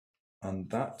 And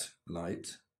that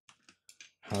light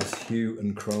has hue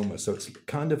and chroma. So it's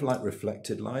kind of like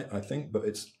reflected light, I think, but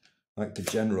it's like the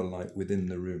general light within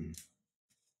the room.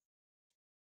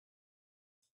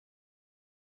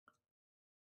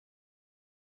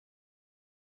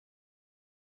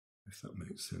 If that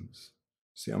makes sense.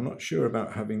 See, I'm not sure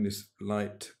about having this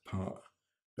light part,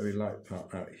 very light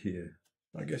part out here.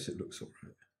 I guess it looks all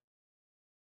right.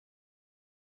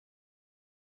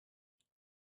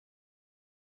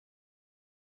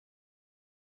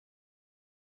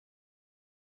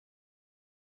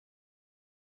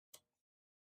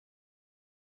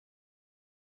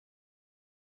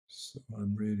 So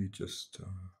I'm really just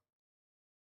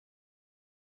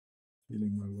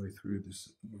feeling my way through this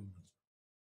at the moment.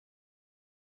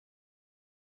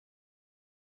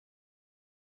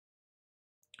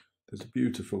 There's a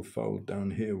beautiful fold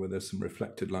down here where there's some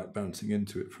reflected light bouncing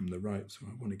into it from the right, so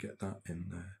I want to get that in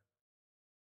there.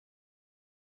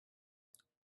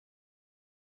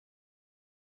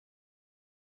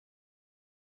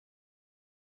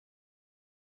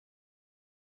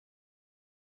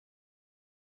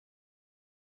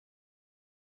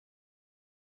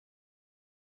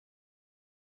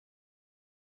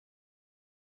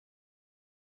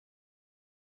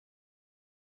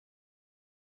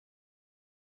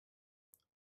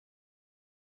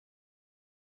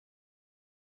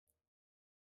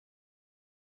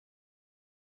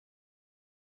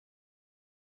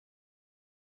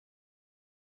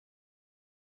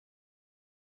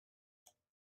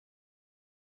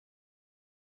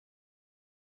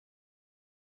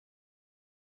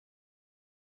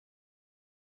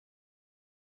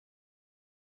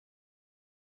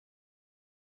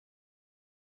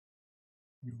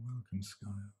 You're welcome, Sky.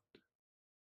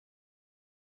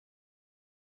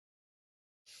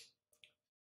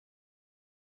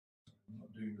 I'm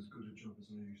not doing as good a job as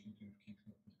I usually do of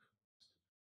keeping up with the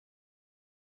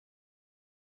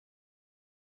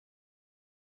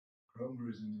chroma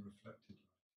is in the reflected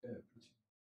light. Yeah, pretty much.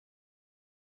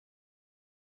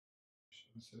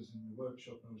 It says in the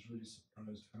workshop, I was really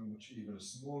surprised how much even a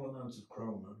small amount of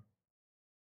chroma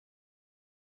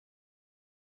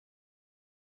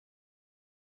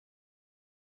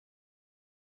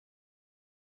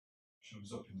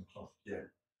shows up in the cloth. Yeah,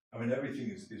 I mean, everything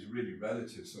is really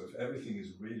relative. So if everything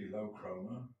is really low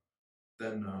chroma,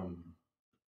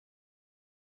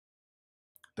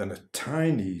 then a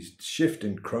tiny shift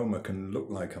in chroma can look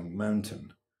like a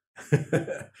mountain.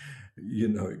 You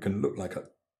know, it can look like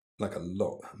a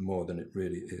lot more than it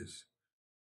really is.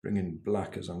 Bring in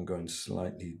black as I'm going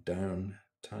slightly down,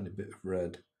 tiny bit of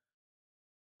red,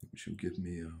 which will give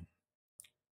me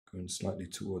going slightly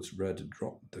towards red,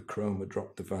 drop the chroma,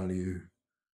 drop the value.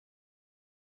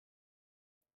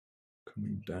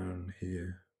 Coming down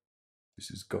here, this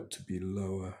has got to be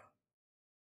lower.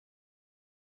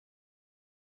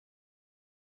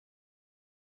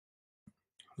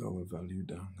 Lower value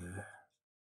down there.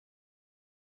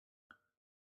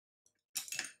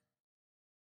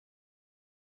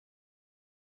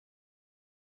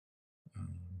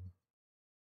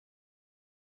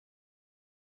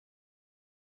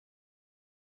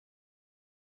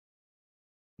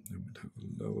 Then we'd have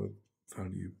a lower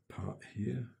value part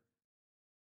here.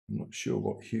 I'm not sure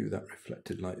what hue that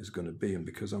reflected light is going to be, and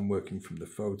because I'm working from the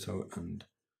photo and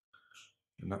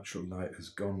the natural light is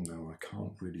gone now, I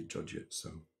can't really judge it, so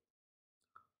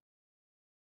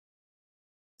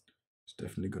it's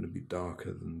definitely going to be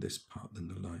darker than this part, than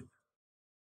the light.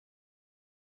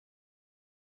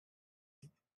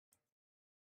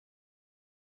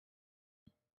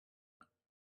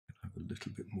 I'll have a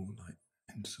little bit more light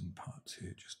in some parts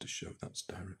here just to show that's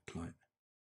direct light.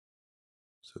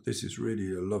 So this is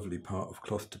really a lovely part of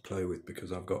cloth to play with,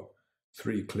 because I've got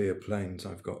 3 clear planes.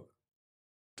 I've got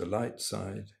the light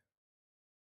side,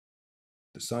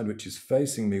 the side which is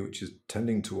facing me, which is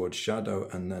tending towards shadow,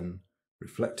 and then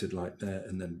reflected light there,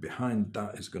 and then behind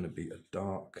that is going to be a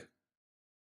dark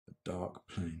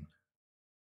plane,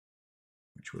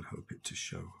 which will help it to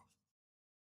show.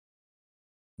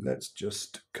 Let's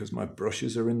just, because my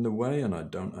brushes are in the way and I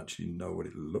don't actually know what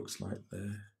it looks like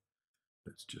there,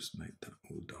 let's just make that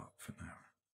all dark for now.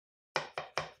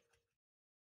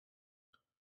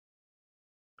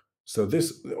 So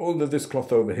this, all of this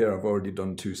cloth over here, I've already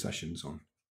done 2 sessions on.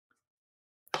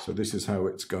 So this is how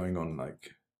it's going on,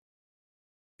 like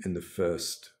in the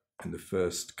first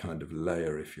kind of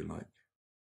layer, if you like,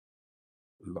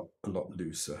 a lot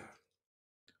looser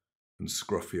and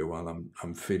scruffier while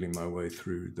I'm feeling my way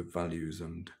through the values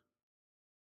and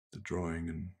the drawing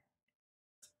and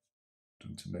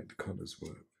trying to make the colours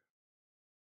work.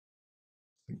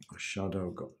 I think my shadow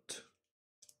got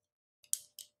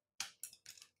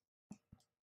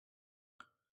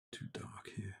too dark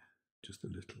here, just a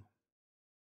little.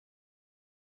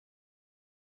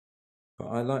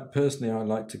 But personally I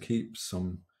like to keep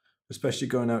some, especially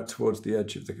going out towards the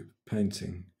edge of the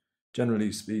painting,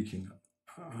 generally speaking,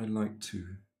 I like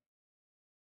to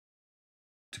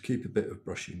keep a bit of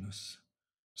brushiness.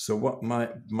 So what my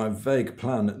vague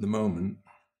plan at the moment,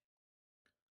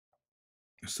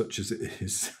 such as it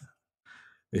is,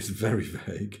 it's very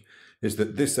vague, is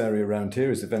that this area around here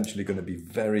is eventually going to be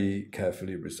very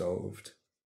carefully resolved.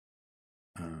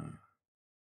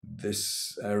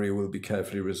 This area will be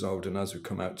carefully resolved, and as we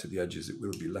come out to the edges, it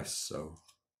will be less so.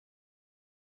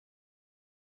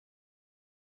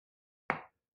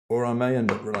 Or I may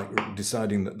end up like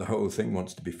deciding that the whole thing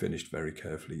wants to be finished very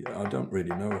carefully. I don't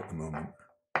really know at the moment.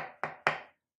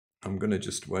 I'm going to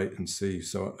just wait and see.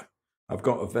 So I've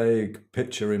got a vague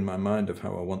picture in my mind of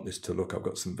how I want this to look. I've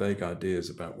got some vague ideas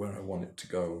about where I want it to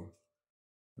go.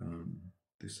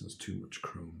 This has too much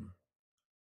chroma.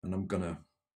 And I'm going to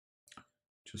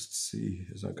just see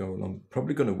as I go along.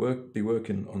 Probably going to be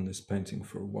working on this painting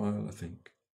for a while, I think.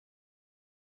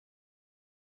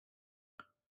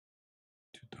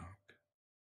 Too dark.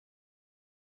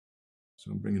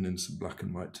 So I'm bringing in some black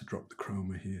and white to drop the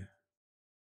chroma here.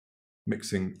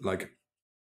 Mixing, like,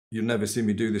 you'll never see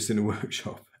me do this in a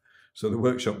workshop. So the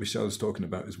workshop Michelle's talking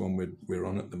about is one we're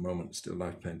on at the moment, still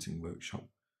life painting workshop.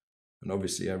 And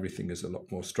obviously everything is a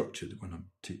lot more structured when I'm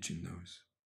teaching those.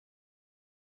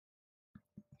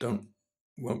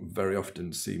 Won't very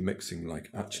often see mixing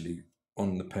like actually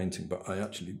on the painting, but I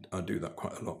do that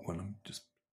quite a lot when I'm just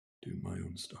doing my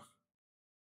own stuff.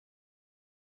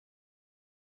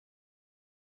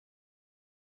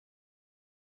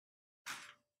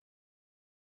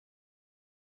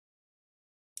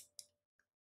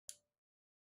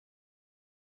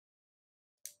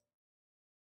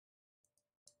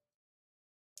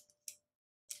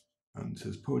 And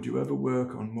says, Paul, do you ever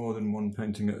work on more than one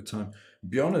painting at a time?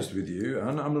 Be honest with you,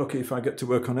 and I'm lucky if I get to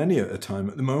work on any at a time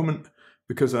at the moment,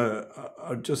 because I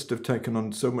just have taken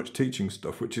on so much teaching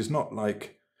stuff, which is not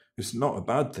like, it's not a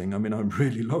bad thing. I mean, I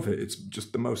really love it. It's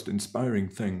just the most inspiring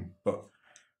thing. But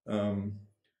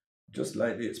just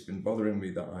lately, it's been bothering me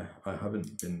that I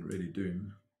haven't been really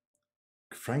doing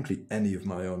frankly, any of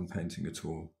my own painting at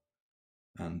all.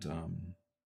 And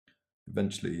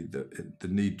eventually the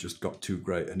need just got too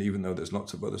great. And even though there's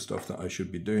lots of other stuff that I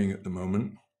should be doing at the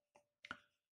moment,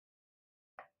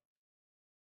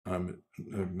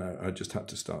 I just had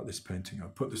to start this painting. I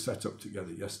put the setup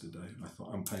together yesterday, and I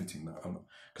thought, I'm painting that.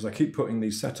 Because I keep putting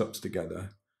these setups together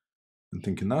and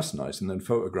thinking that's nice, and then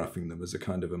photographing them as a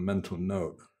kind of a mental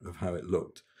note of how it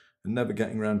looked, and never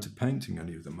getting around to painting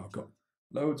any of them. I've got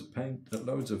loads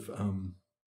of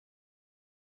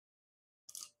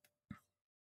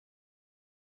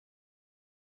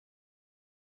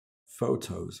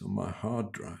photos on my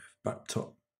hard drive backed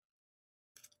up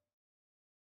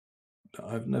that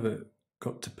I've never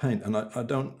got to paint, and I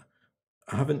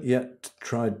haven't yet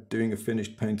tried doing a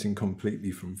finished painting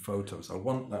completely from photos. I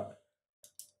want that.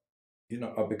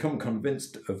 I've become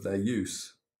convinced of their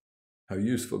use, how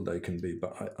useful they can be,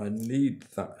 but I need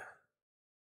that.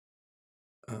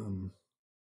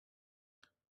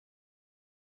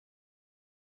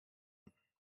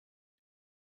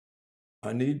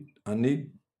 I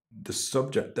need the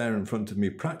subject there in front of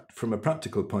me from a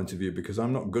practical point of view, because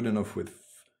I'm not good enough with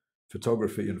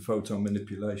photography and photo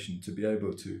manipulation to be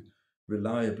able to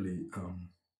reliably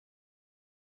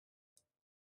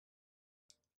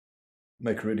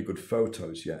make really good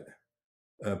photos yet.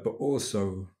 But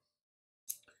also,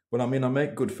 well, I mean, I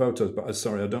make good photos, but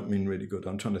sorry, I don't mean really good.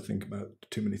 I'm trying to think about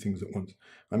too many things at once.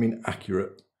 I mean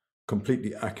accurate,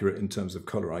 completely accurate in terms of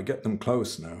color. I get them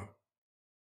close now,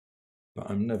 but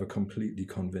I'm never completely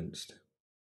convinced.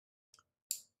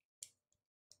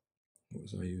 What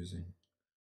was I using?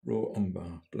 Raw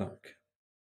umber, black.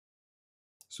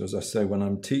 So as I say, when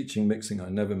I'm teaching mixing, I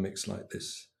never mix like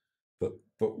this.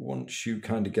 But once you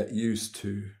kind of get used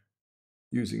to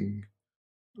using,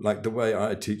 like the way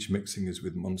I teach mixing is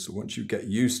with Munsell, once you get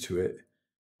used to it,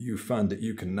 you find that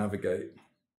you can navigate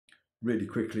really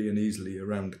quickly and easily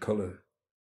around the color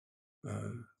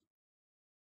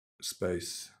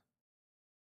space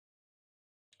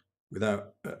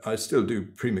without, I still do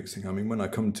pre-mixing. I mean, when I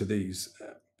come to these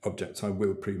objects, I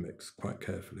will pre-mix quite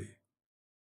carefully,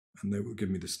 and they will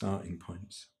give me the starting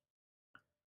points.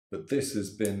 But this has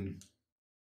been,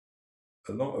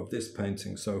 a lot of this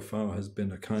painting so far has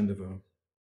been a kind of a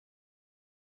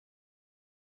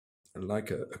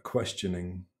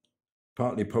questioning,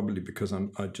 partly probably because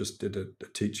I just did a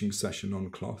teaching session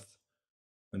on cloth,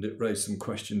 and it raised some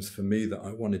questions for me that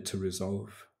I wanted to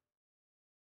resolve.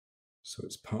 So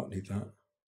it's partly that,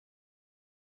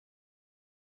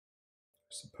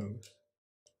 I suppose.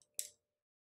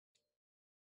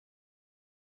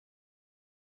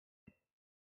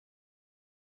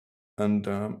 And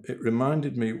it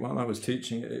reminded me, while I was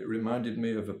teaching it reminded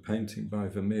me of a painting by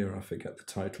Vermeer. I forget the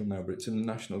title now, but it's in the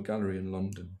National Gallery in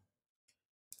London.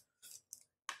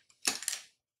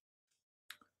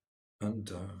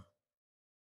 And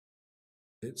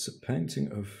it's a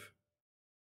painting of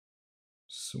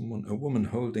a woman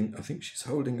holding, I think she's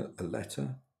holding a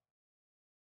letter.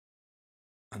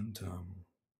 And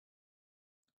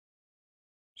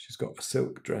she's got a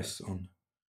silk dress on.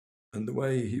 And the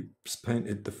way he's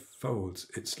painted the folds,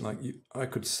 it's like I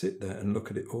could sit there and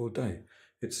look at it all day.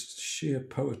 It's sheer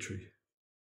poetry.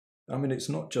 I mean, it's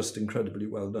not just incredibly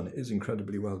well done. It is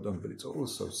incredibly well done, but it's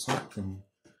also something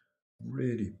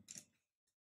really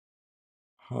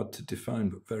hard to define,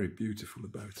 but very beautiful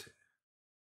about it.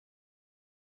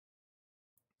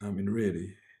 I mean,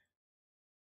 really,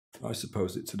 I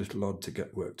suppose it's a little odd to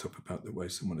get worked up about the way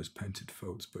someone has painted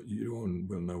folds, but you all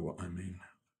will know what I mean.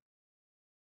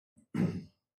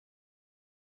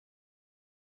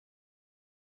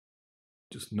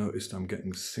 Just noticed I'm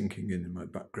getting sinking in my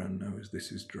background now as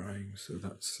this is drying, so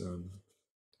that's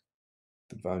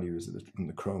the value is and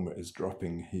the chroma is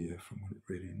dropping here from what it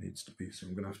really needs to be. So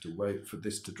I'm going to have to wait for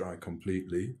this to dry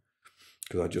completely,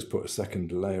 because I just put a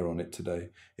second layer on it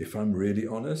today. If I'm really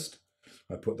honest,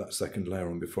 I put that second layer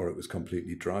on before it was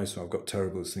completely dry, so I've got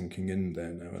terrible sinking in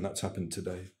there now, and that's happened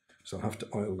today. So I'll have to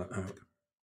oil that out.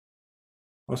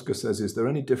 Oscar says, is there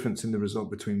any difference in the result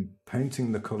between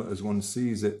painting the colour as one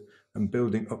sees it and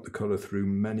building up the colour through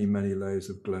many, many layers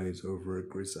of glaze over a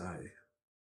grisaille?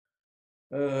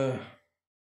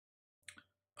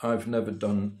 I've never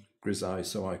done grisaille,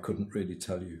 so I couldn't really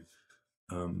tell you.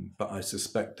 But I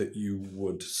suspect that you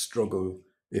would struggle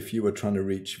if you were trying to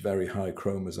reach very high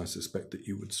chromas. I suspect that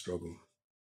you would struggle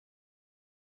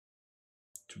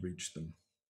to reach them.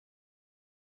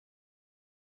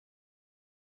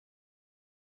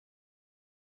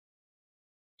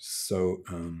 So,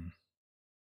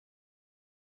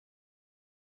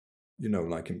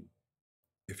 like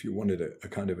if you wanted a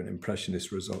kind of an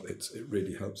impressionist result, it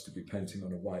really helps to be painting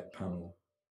on a white panel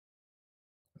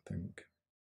think,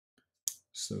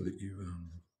 so that you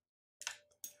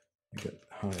get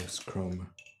the highest chroma.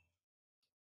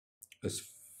 As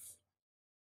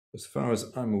far as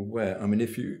I'm aware, I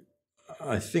mean,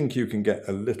 I think you can get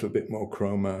a little bit more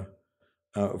chroma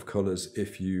out of colors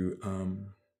if you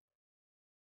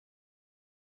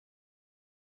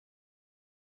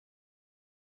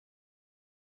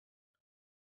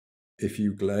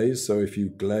glaze. So if you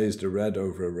glazed a red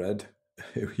over a red,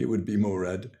 it would be more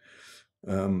red.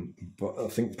 But I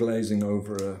think glazing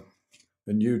over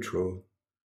a neutral,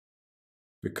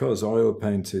 because oil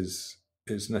paint is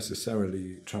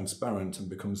necessarily transparent and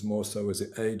becomes more so as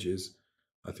it ages,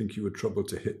 I think you would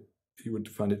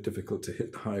find it difficult to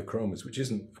hit the higher chromas, which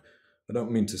isn't, I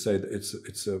don't mean to say that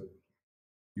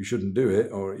you shouldn't do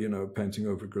it, or, you know, painting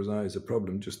over grisaille is a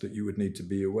problem, just that you would need to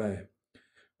be aware.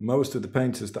 Most of the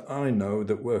painters that I know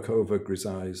that work over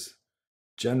grisailles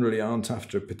generally aren't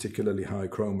after a particularly high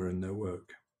chroma in their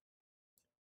work.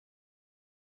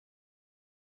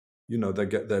 You know, they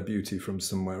get their beauty from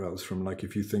somewhere else, from, like,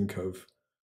 if you think of,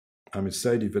 I mean,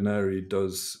 Sadie Veneri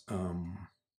does,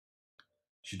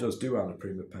 she does do Alla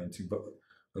Prima painting, but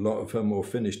a lot of her more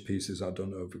finished pieces are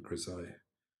done over grisaille.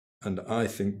 And I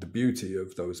think the beauty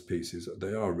of those pieces,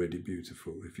 they are really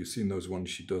beautiful. If you've seen those ones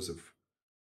she does of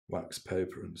wax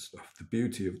paper and stuff, the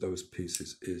beauty of those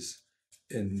pieces is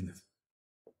in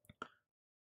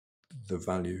the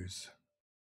values.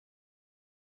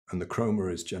 And the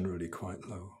chroma is generally quite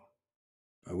low,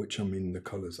 by which I mean the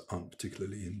colors aren't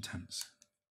particularly intense.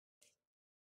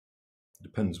 It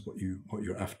depends what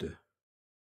you're after,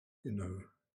 you know.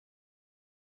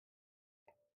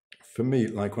 For me,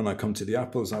 like when I come to the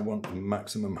apples, I want the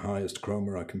maximum highest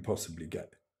chroma I can possibly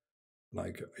get.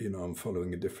 Like, you know, I'm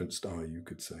following a different style, you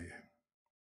could say.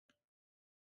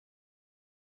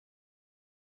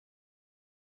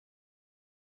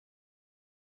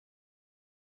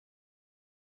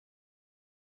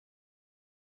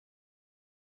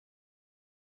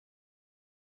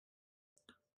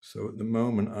 So at the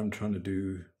moment, I'm trying to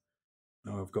do,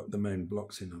 now I've got the main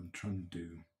blocks in, I'm trying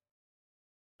to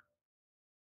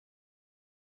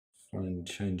find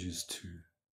changes to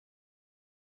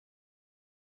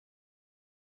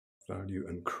value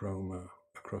and chroma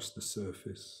across the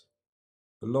surface.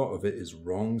 A lot of it is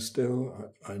wrong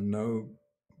still, I know,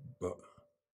 but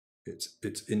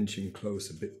it's inching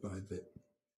closer bit by bit.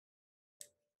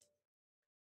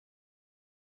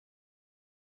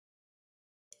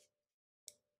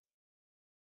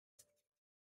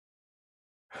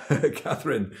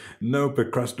 Catherine, no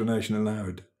procrastination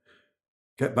allowed.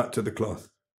 Get back to the cloth.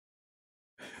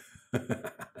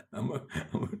 I'm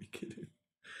only kidding.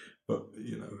 But,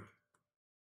 you know,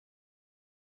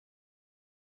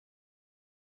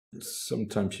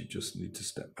 sometimes you just need to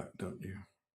step back, don't you?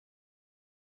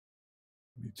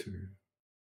 Me too.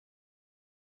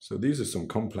 So these are some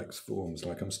complex forms.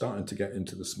 Like, I'm starting to get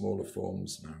into the smaller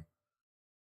forms now.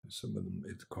 Some of them,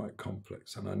 it's quite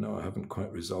complex. And I know I haven't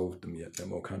quite resolved them yet. They're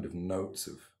more kind of notes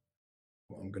of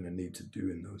what I'm going to need to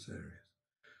do in those areas.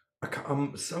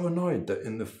 I'm so annoyed that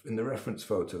in the reference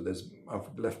photo,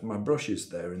 I've left my brushes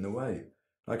there in the way.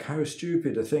 Like, how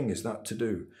stupid a thing is that to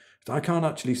do? I can't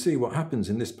actually see what happens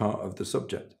in this part of the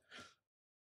subject.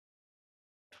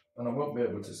 And I won't be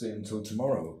able to see until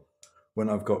tomorrow, when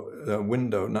I've got a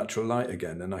window, natural light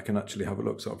again, and I can actually have a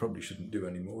look. So I probably shouldn't do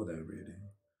any more there, really.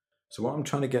 So what I'm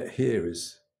trying to get here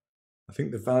is, I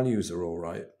think the values are all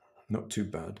right, not too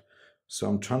bad. So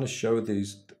I'm trying to show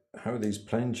how these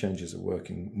plane changes are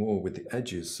working more with the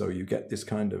edges. So you get this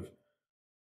kind of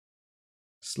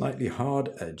slightly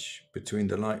hard edge between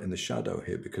the light and the shadow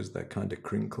here, because they're kind of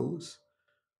crinkles.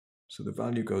 So the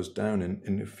value goes down.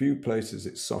 In a few places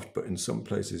it's soft, but in some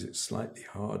places it's slightly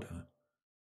harder.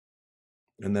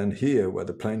 And then here, where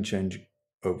the plane change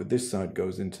over this side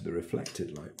goes into the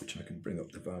reflected light, which I can bring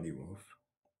up the value of,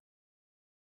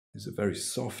 is a very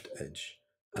soft edge.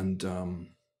 And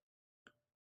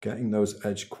getting those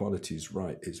edge qualities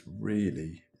right is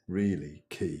really, really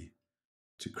key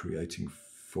to creating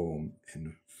form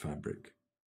in fabric.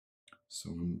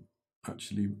 So I've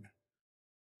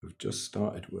just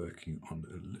started working on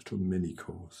a little mini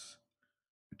course,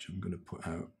 which I'm going to put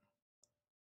out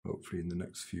hopefully in the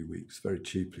next few weeks, very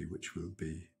cheaply, which will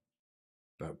be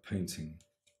about painting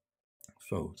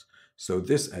folds. So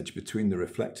this edge between the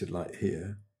reflected light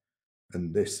here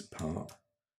and this part,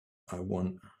 let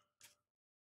me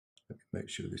make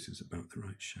sure this is about the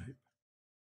right shape.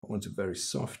 I want a very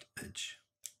soft edge.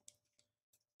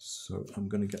 So I'm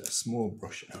going to get a small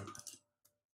brush out,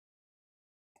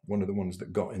 one of the ones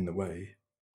that got in the way,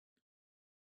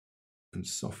 and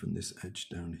soften this edge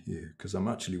down here, because I'm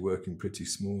actually working pretty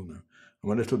small now.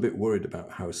 I'm a little bit worried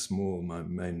about how small my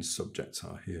main subjects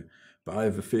are here, but I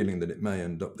have a feeling that it may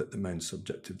end up that the main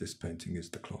subject of this painting is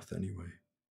the cloth anyway.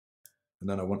 And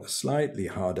then I want a slightly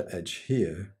harder edge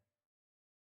here,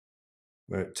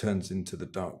 where it turns into the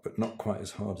dark, but not quite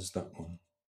as hard as that one.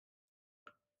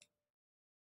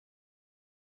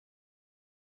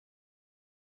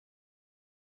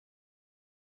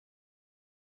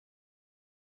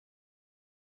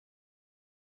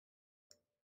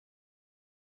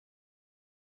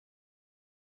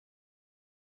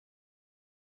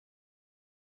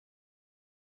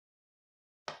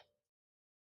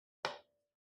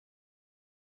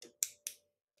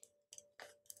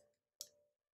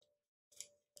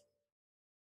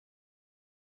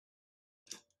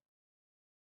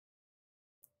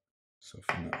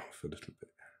 Soften that off a little bit.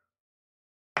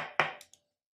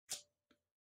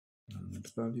 And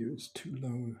the value is too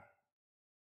low.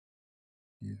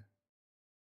 Yeah.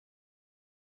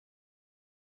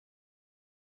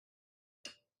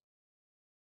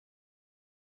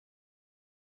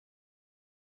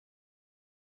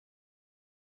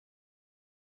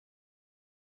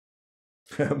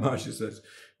 Marcia says,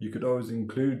 you could always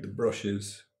include the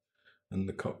brushes and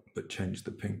the cup, but change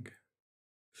the pink.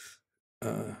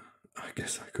 I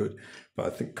guess I could, but I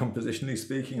think compositionally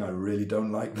speaking, I really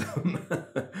don't like them.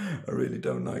 I really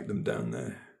don't like them down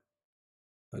there.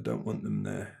 I don't want them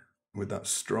there with that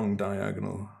strong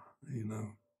diagonal, you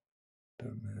know,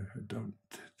 down there. I don't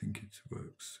think it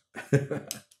works.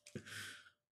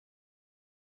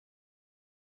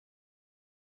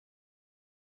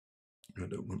 I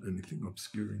don't want anything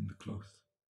obscuring the cloth.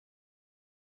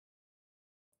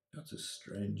 That's a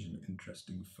strange and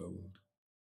interesting fold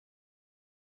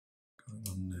going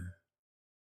on there.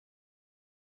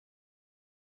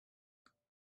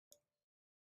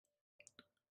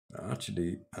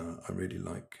 Actually, I really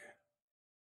like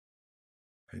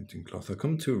painting cloth. I've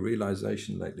come to a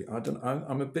realization lately.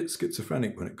 I'm a bit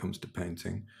schizophrenic when it comes to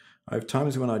painting. I have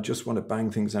times when I just want to bang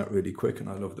things out really quick and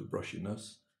I love the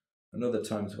brushiness. And other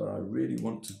times where I really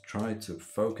want to try to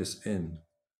focus in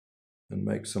and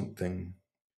make something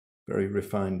very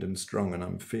refined and strong. And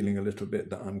I'm feeling a little bit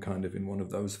that I'm kind of in one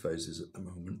of those phases at the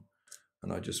moment.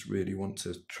 And I just really want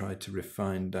to try to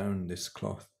refine down this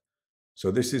cloth. So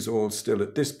this is all still,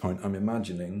 at this point, I'm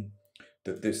imagining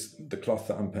that the cloth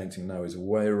that I'm painting now is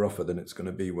way rougher than it's going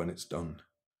to be when it's done.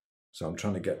 So I'm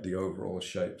trying to get the overall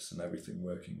shapes and everything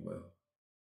working well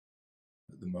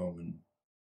at the moment.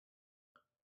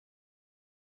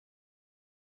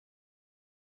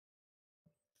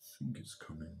 I think it's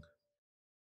coming.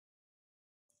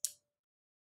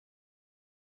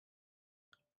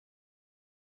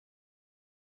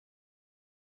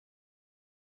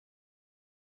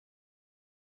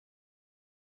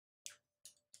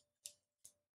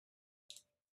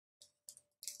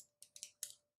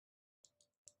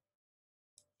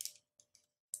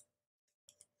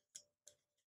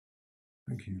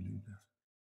 Thank you, Luna.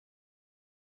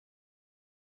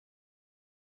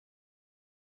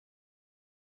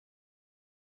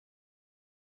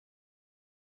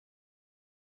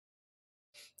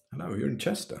 Hello, you're in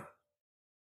Chester?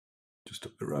 Just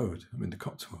up the road. I'm in the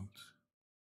Cotswolds.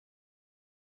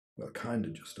 Well, kind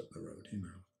of just up the road, you know.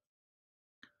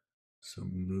 So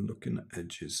I'm looking at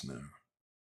edges now.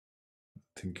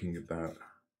 Thinking about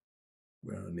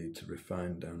where I need to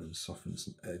refine down and soften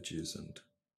some edges and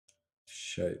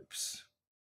shapes.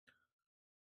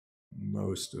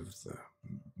 Most of the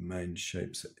main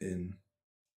shapes are in.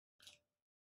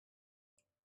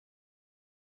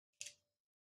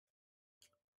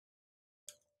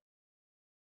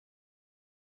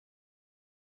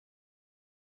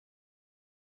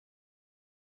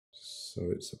 So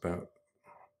it's about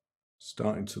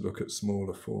starting to look at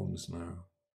smaller forms now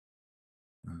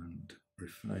and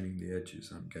refining the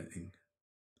edges I'm getting,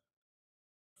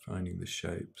 finding the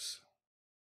shapes.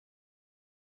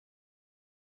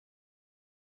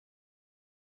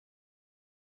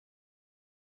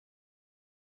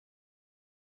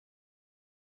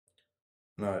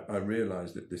 And I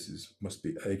realize that this must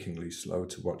be achingly slow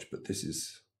to watch, but this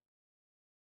is,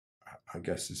 I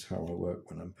guess, is how I work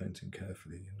when I'm painting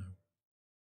carefully, you know.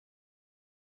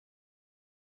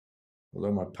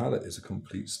 Although my palette is a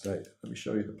complete state. Let me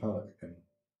show you the palette again.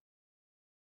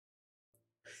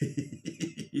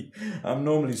 I'm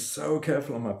normally so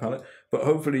careful on my palette, but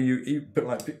hopefully but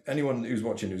like anyone who's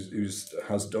watching who's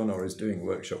has done or is doing a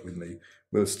workshop with me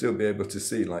will still be able to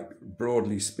see, like,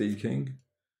 broadly speaking,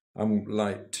 I'm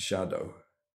light to shadow.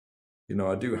 You know,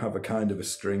 I do have a kind of a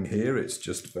string here. It's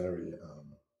just very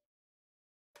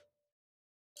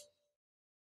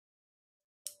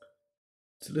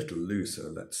It's a little looser,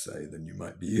 let's say, than you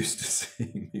might be used to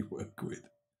seeing me work with.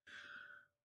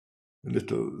 A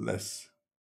little less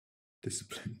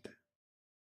disciplined.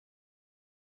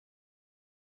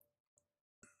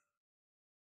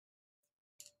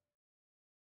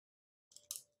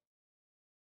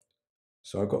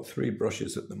 So I've got 3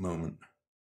 brushes at the moment.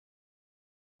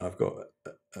 I've got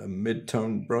a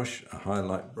mid-tone brush, a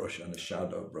highlight brush, and a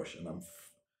shadow brush, and I'm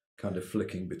kind of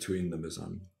flicking between them as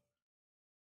I'm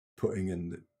putting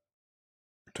in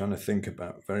trying to think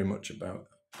about very much about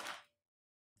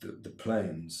the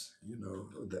planes, you know,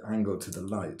 the angle to the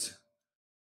light,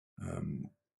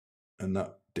 and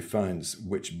that defines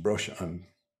which brush I'm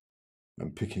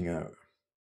picking out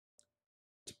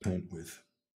to paint with.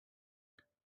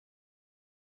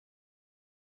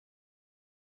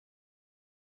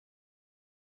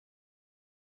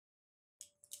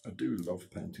 I do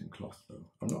love painting cloth though.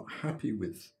 I'm not happy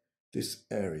with this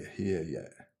area here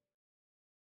yet.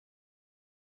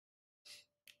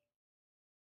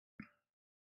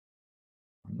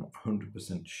 I'm not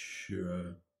 100%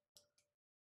 sure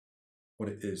what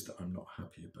it is that I'm not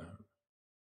happy about.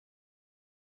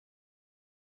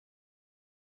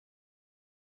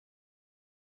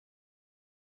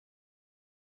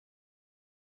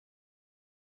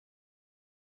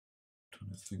 Trying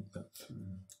to think that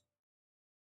through.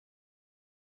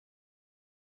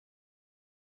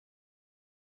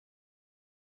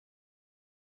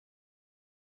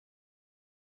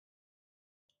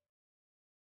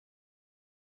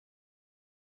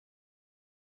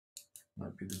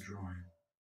 Might be the drawing.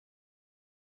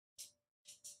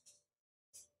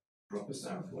 Proper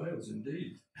South Wales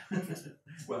indeed.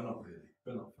 Well, not really,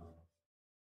 but not far.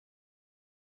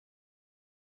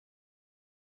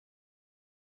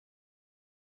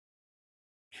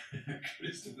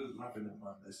 Christopher's laughing at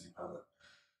my messy palette.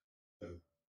 Oh,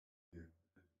 yeah.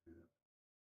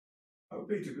 Oh,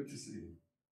 Peter, good to see you.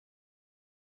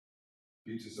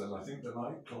 Peter says, I think the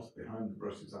light cloth behind the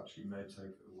brushes actually may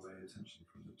take away attention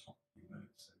from the top you made.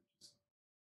 So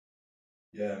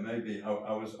yeah, maybe. I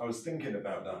was thinking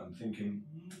about that and thinking,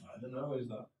 I don't know, is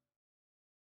that?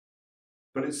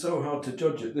 But it's so hard to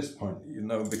judge at this point, you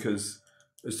know, because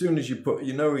as soon as you put,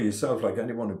 you know yourself, like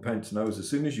anyone who paints knows, as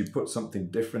soon as you put something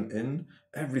different in,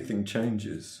 everything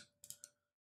changes.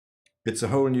 It's a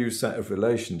whole new set of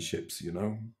relationships, you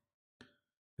know.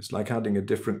 It's like adding a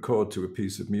different chord to a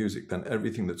piece of music, then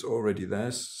everything that's already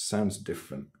there sounds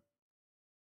different,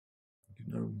 you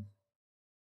know.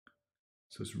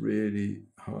 So it's really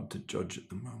hard to judge at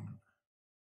the moment.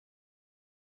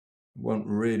 Won't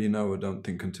really know, I don't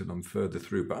think, until I'm further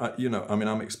through. But you know, I mean,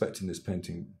 I'm expecting this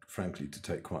painting, frankly, to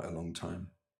take quite a long time.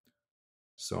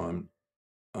 So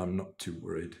I'm not too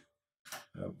worried.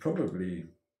 Probably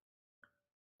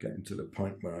getting to the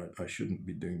point where I shouldn't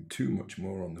be doing too much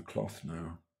more on the cloth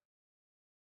now,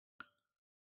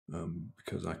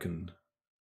 because I'm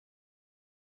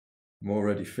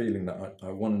already feeling that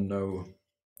I want to know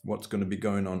what's going to be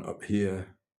going on up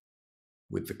here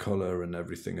with the color and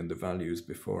everything and the values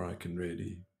before I can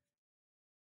really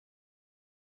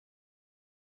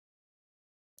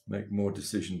make more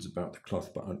decisions about the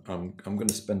cloth. But I'm going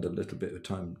to spend a little bit of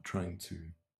time trying to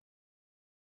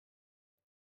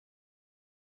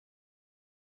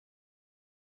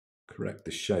correct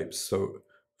the shapes. So,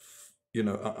 you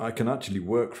know, I can actually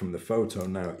work from the photo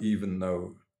now, even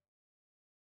though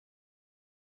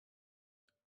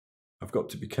I've got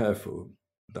to be careful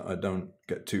that I don't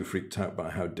get too freaked out by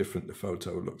how different the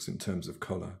photo looks in terms of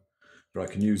color, but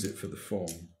I can use it for the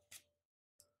form.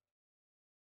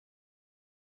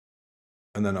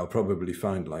 And then I'll probably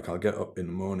find, like, I'll get up in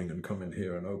the morning and come in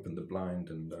here and open the blind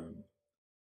and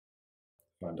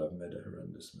find I've made a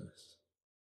horrendous mess.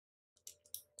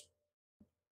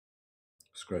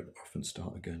 Scrape it off and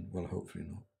start again. Well, hopefully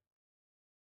not.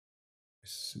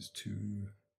 This is too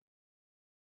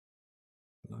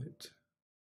light.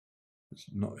 There's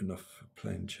not enough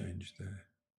plane change there.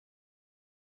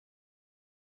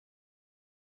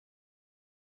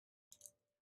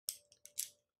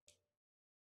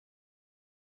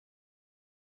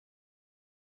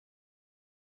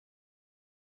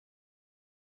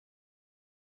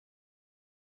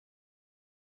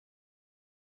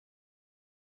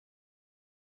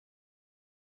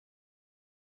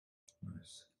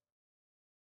 Nice.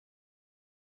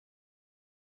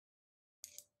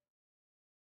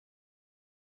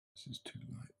 This is too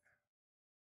light.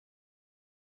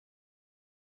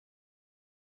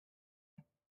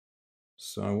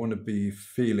 So I want to be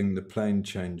feeling the plane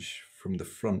change from the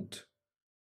front,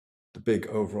 the big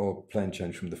overall plane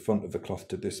change from the front of the cloth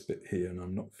to this bit here, and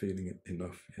I'm not feeling it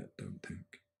enough yet, don't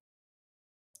think.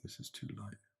 This is too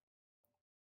light.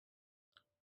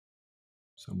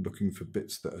 So I'm looking for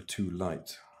bits that are too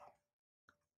light,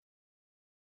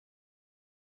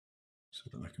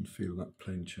 so that I can feel that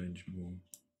plane change more.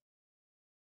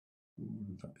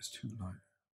 Ooh, that is too light.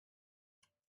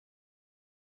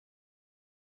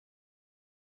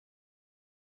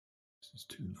 This is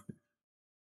too light.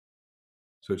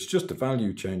 So it's just a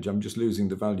value change. I'm just losing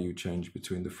the value change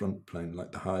between the front plane,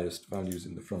 like the highest values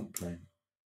in the front plane,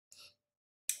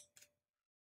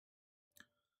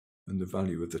 and the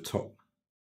value of the top.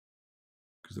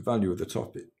 Because the value of the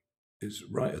top is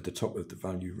right at the top of the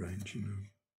value range, you know.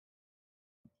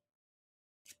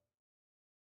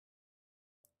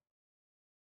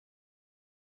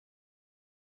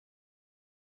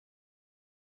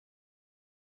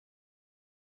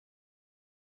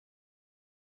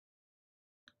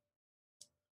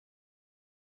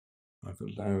 I've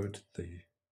allowed the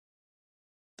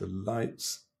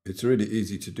lights. It's really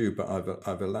easy to do, but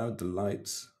I've allowed the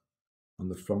lights on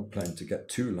the front plane to get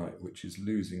too light, which is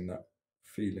losing that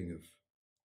feeling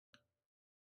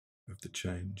of the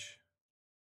change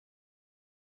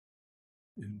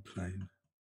in plane.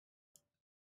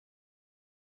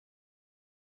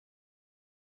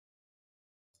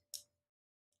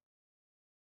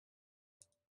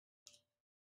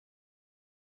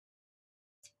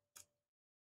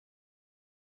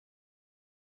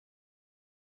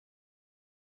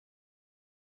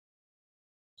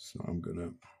 So I'm going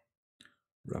to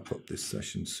wrap up this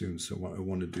session soon. So what I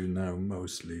want to do now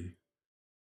mostly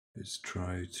is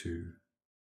try to,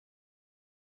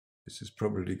 this is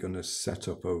probably going to set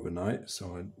up overnight.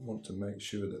 So I want to make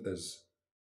sure that there's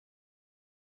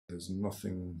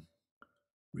nothing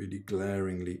really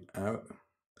glaringly out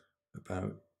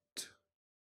about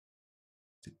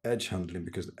the edge handling,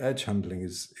 because the edge handling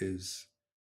is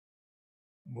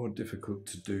more difficult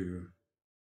to do.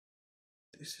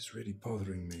 This is really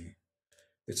bothering me.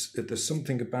 There's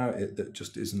something about it that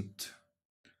just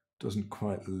doesn't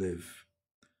quite live.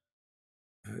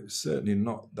 It's certainly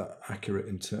not that accurate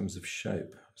in terms of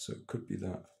shape, so it could be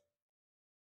that.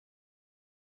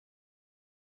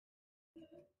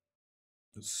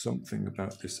 There's something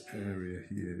about this area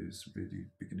here is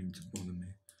really beginning to bother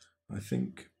me. I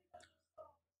think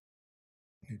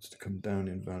it needs to come down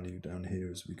in value down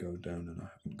here as we go down, and I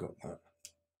haven't got that.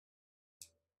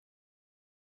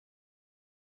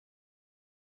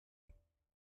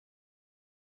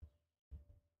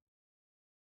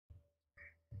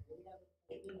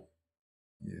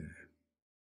 Yeah.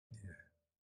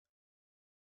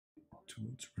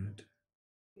 Towards red.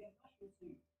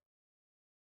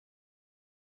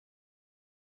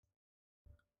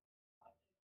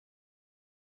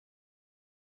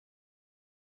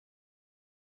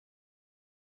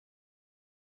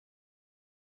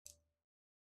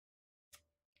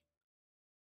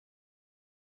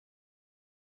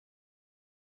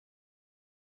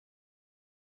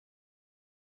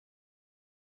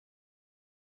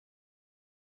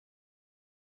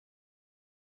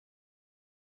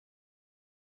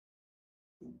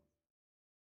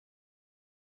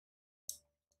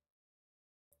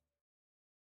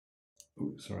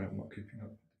 Oh, sorry, I'm not keeping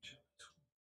up with the chat.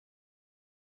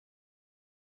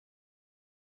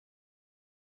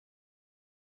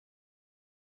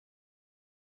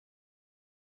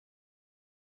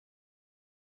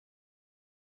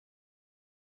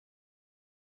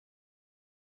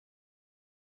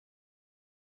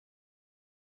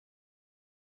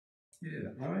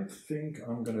 Yeah, I think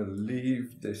I'm going to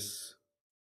leave this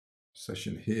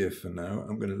session here for now.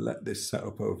 I'm going to let this set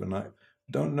up overnight.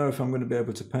 Don't know if I'm going to be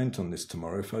able to paint on this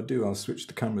tomorrow. If I do, I'll switch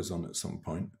the cameras on at some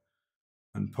point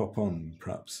and pop on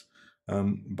perhaps.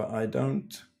 But I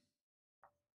don't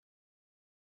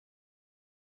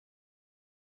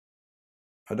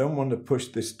want to push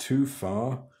this too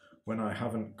far when I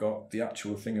haven't got the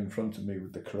actual thing in front of me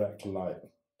with the correct light.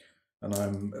 And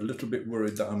I'm a little bit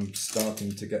worried that I'm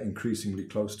starting to get increasingly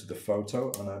close to the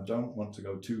photo, and I don't want to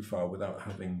go too far without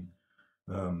having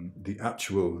the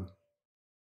actual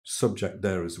subject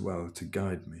there as well to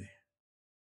guide me.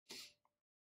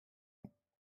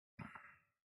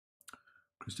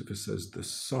 Christopher says the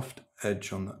soft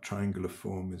edge on that triangular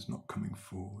form is not coming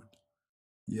forward.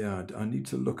 Yeah, I need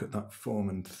to look at that form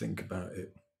and think about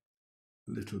it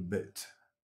a little bit.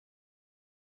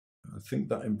 I think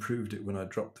that improved it when I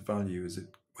dropped the value as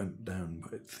it went down,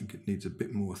 but I think it needs a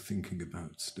bit more thinking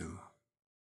about still.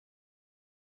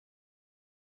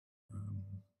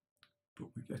 But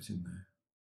we're getting there.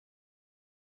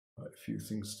 Quite a few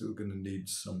things still going to need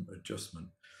some adjustment.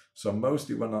 So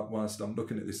mostly whilst I'm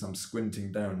looking at this, I'm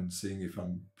squinting down and seeing if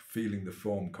I'm feeling the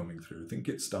form coming through. I think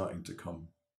it's starting to come,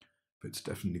 but it's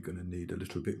definitely going to need a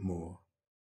little bit more.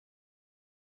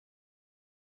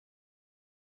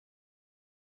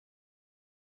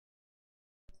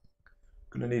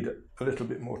 Going to need a little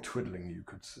bit more twiddling, you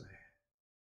could say.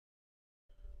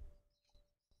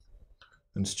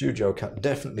 And Studio Cat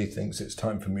definitely thinks it's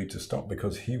time for me to stop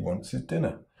because he wants his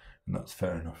dinner, and that's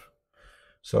fair enough.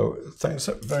 So thanks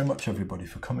very much, everybody,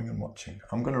 for coming and watching.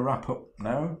 I'm going to wrap up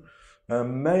now.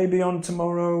 Maybe on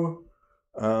tomorrow.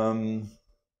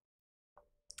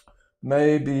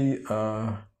 Maybe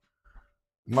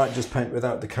might just paint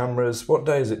without the cameras. What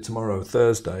day is it tomorrow?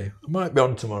 Thursday. I might be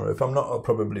on tomorrow. If I'm not, I'll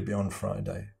probably be on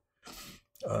Friday.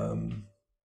 And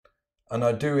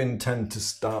I do intend to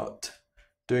start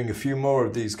doing a few more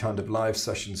of these kind of live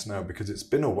sessions now, because it's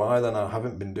been a while and I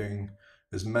haven't been doing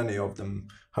as many of them.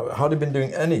 I've hardly been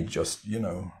doing any, just, you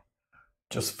know,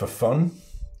 just for fun,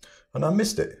 and I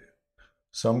missed it.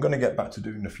 So I'm going to get back to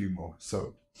doing a few more.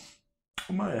 So,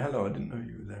 oh my, hello, I didn't know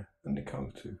you were there. And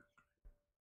Nicole too.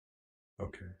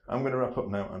 Okay, I'm going to wrap up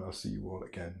now and I'll see you all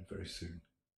again very soon.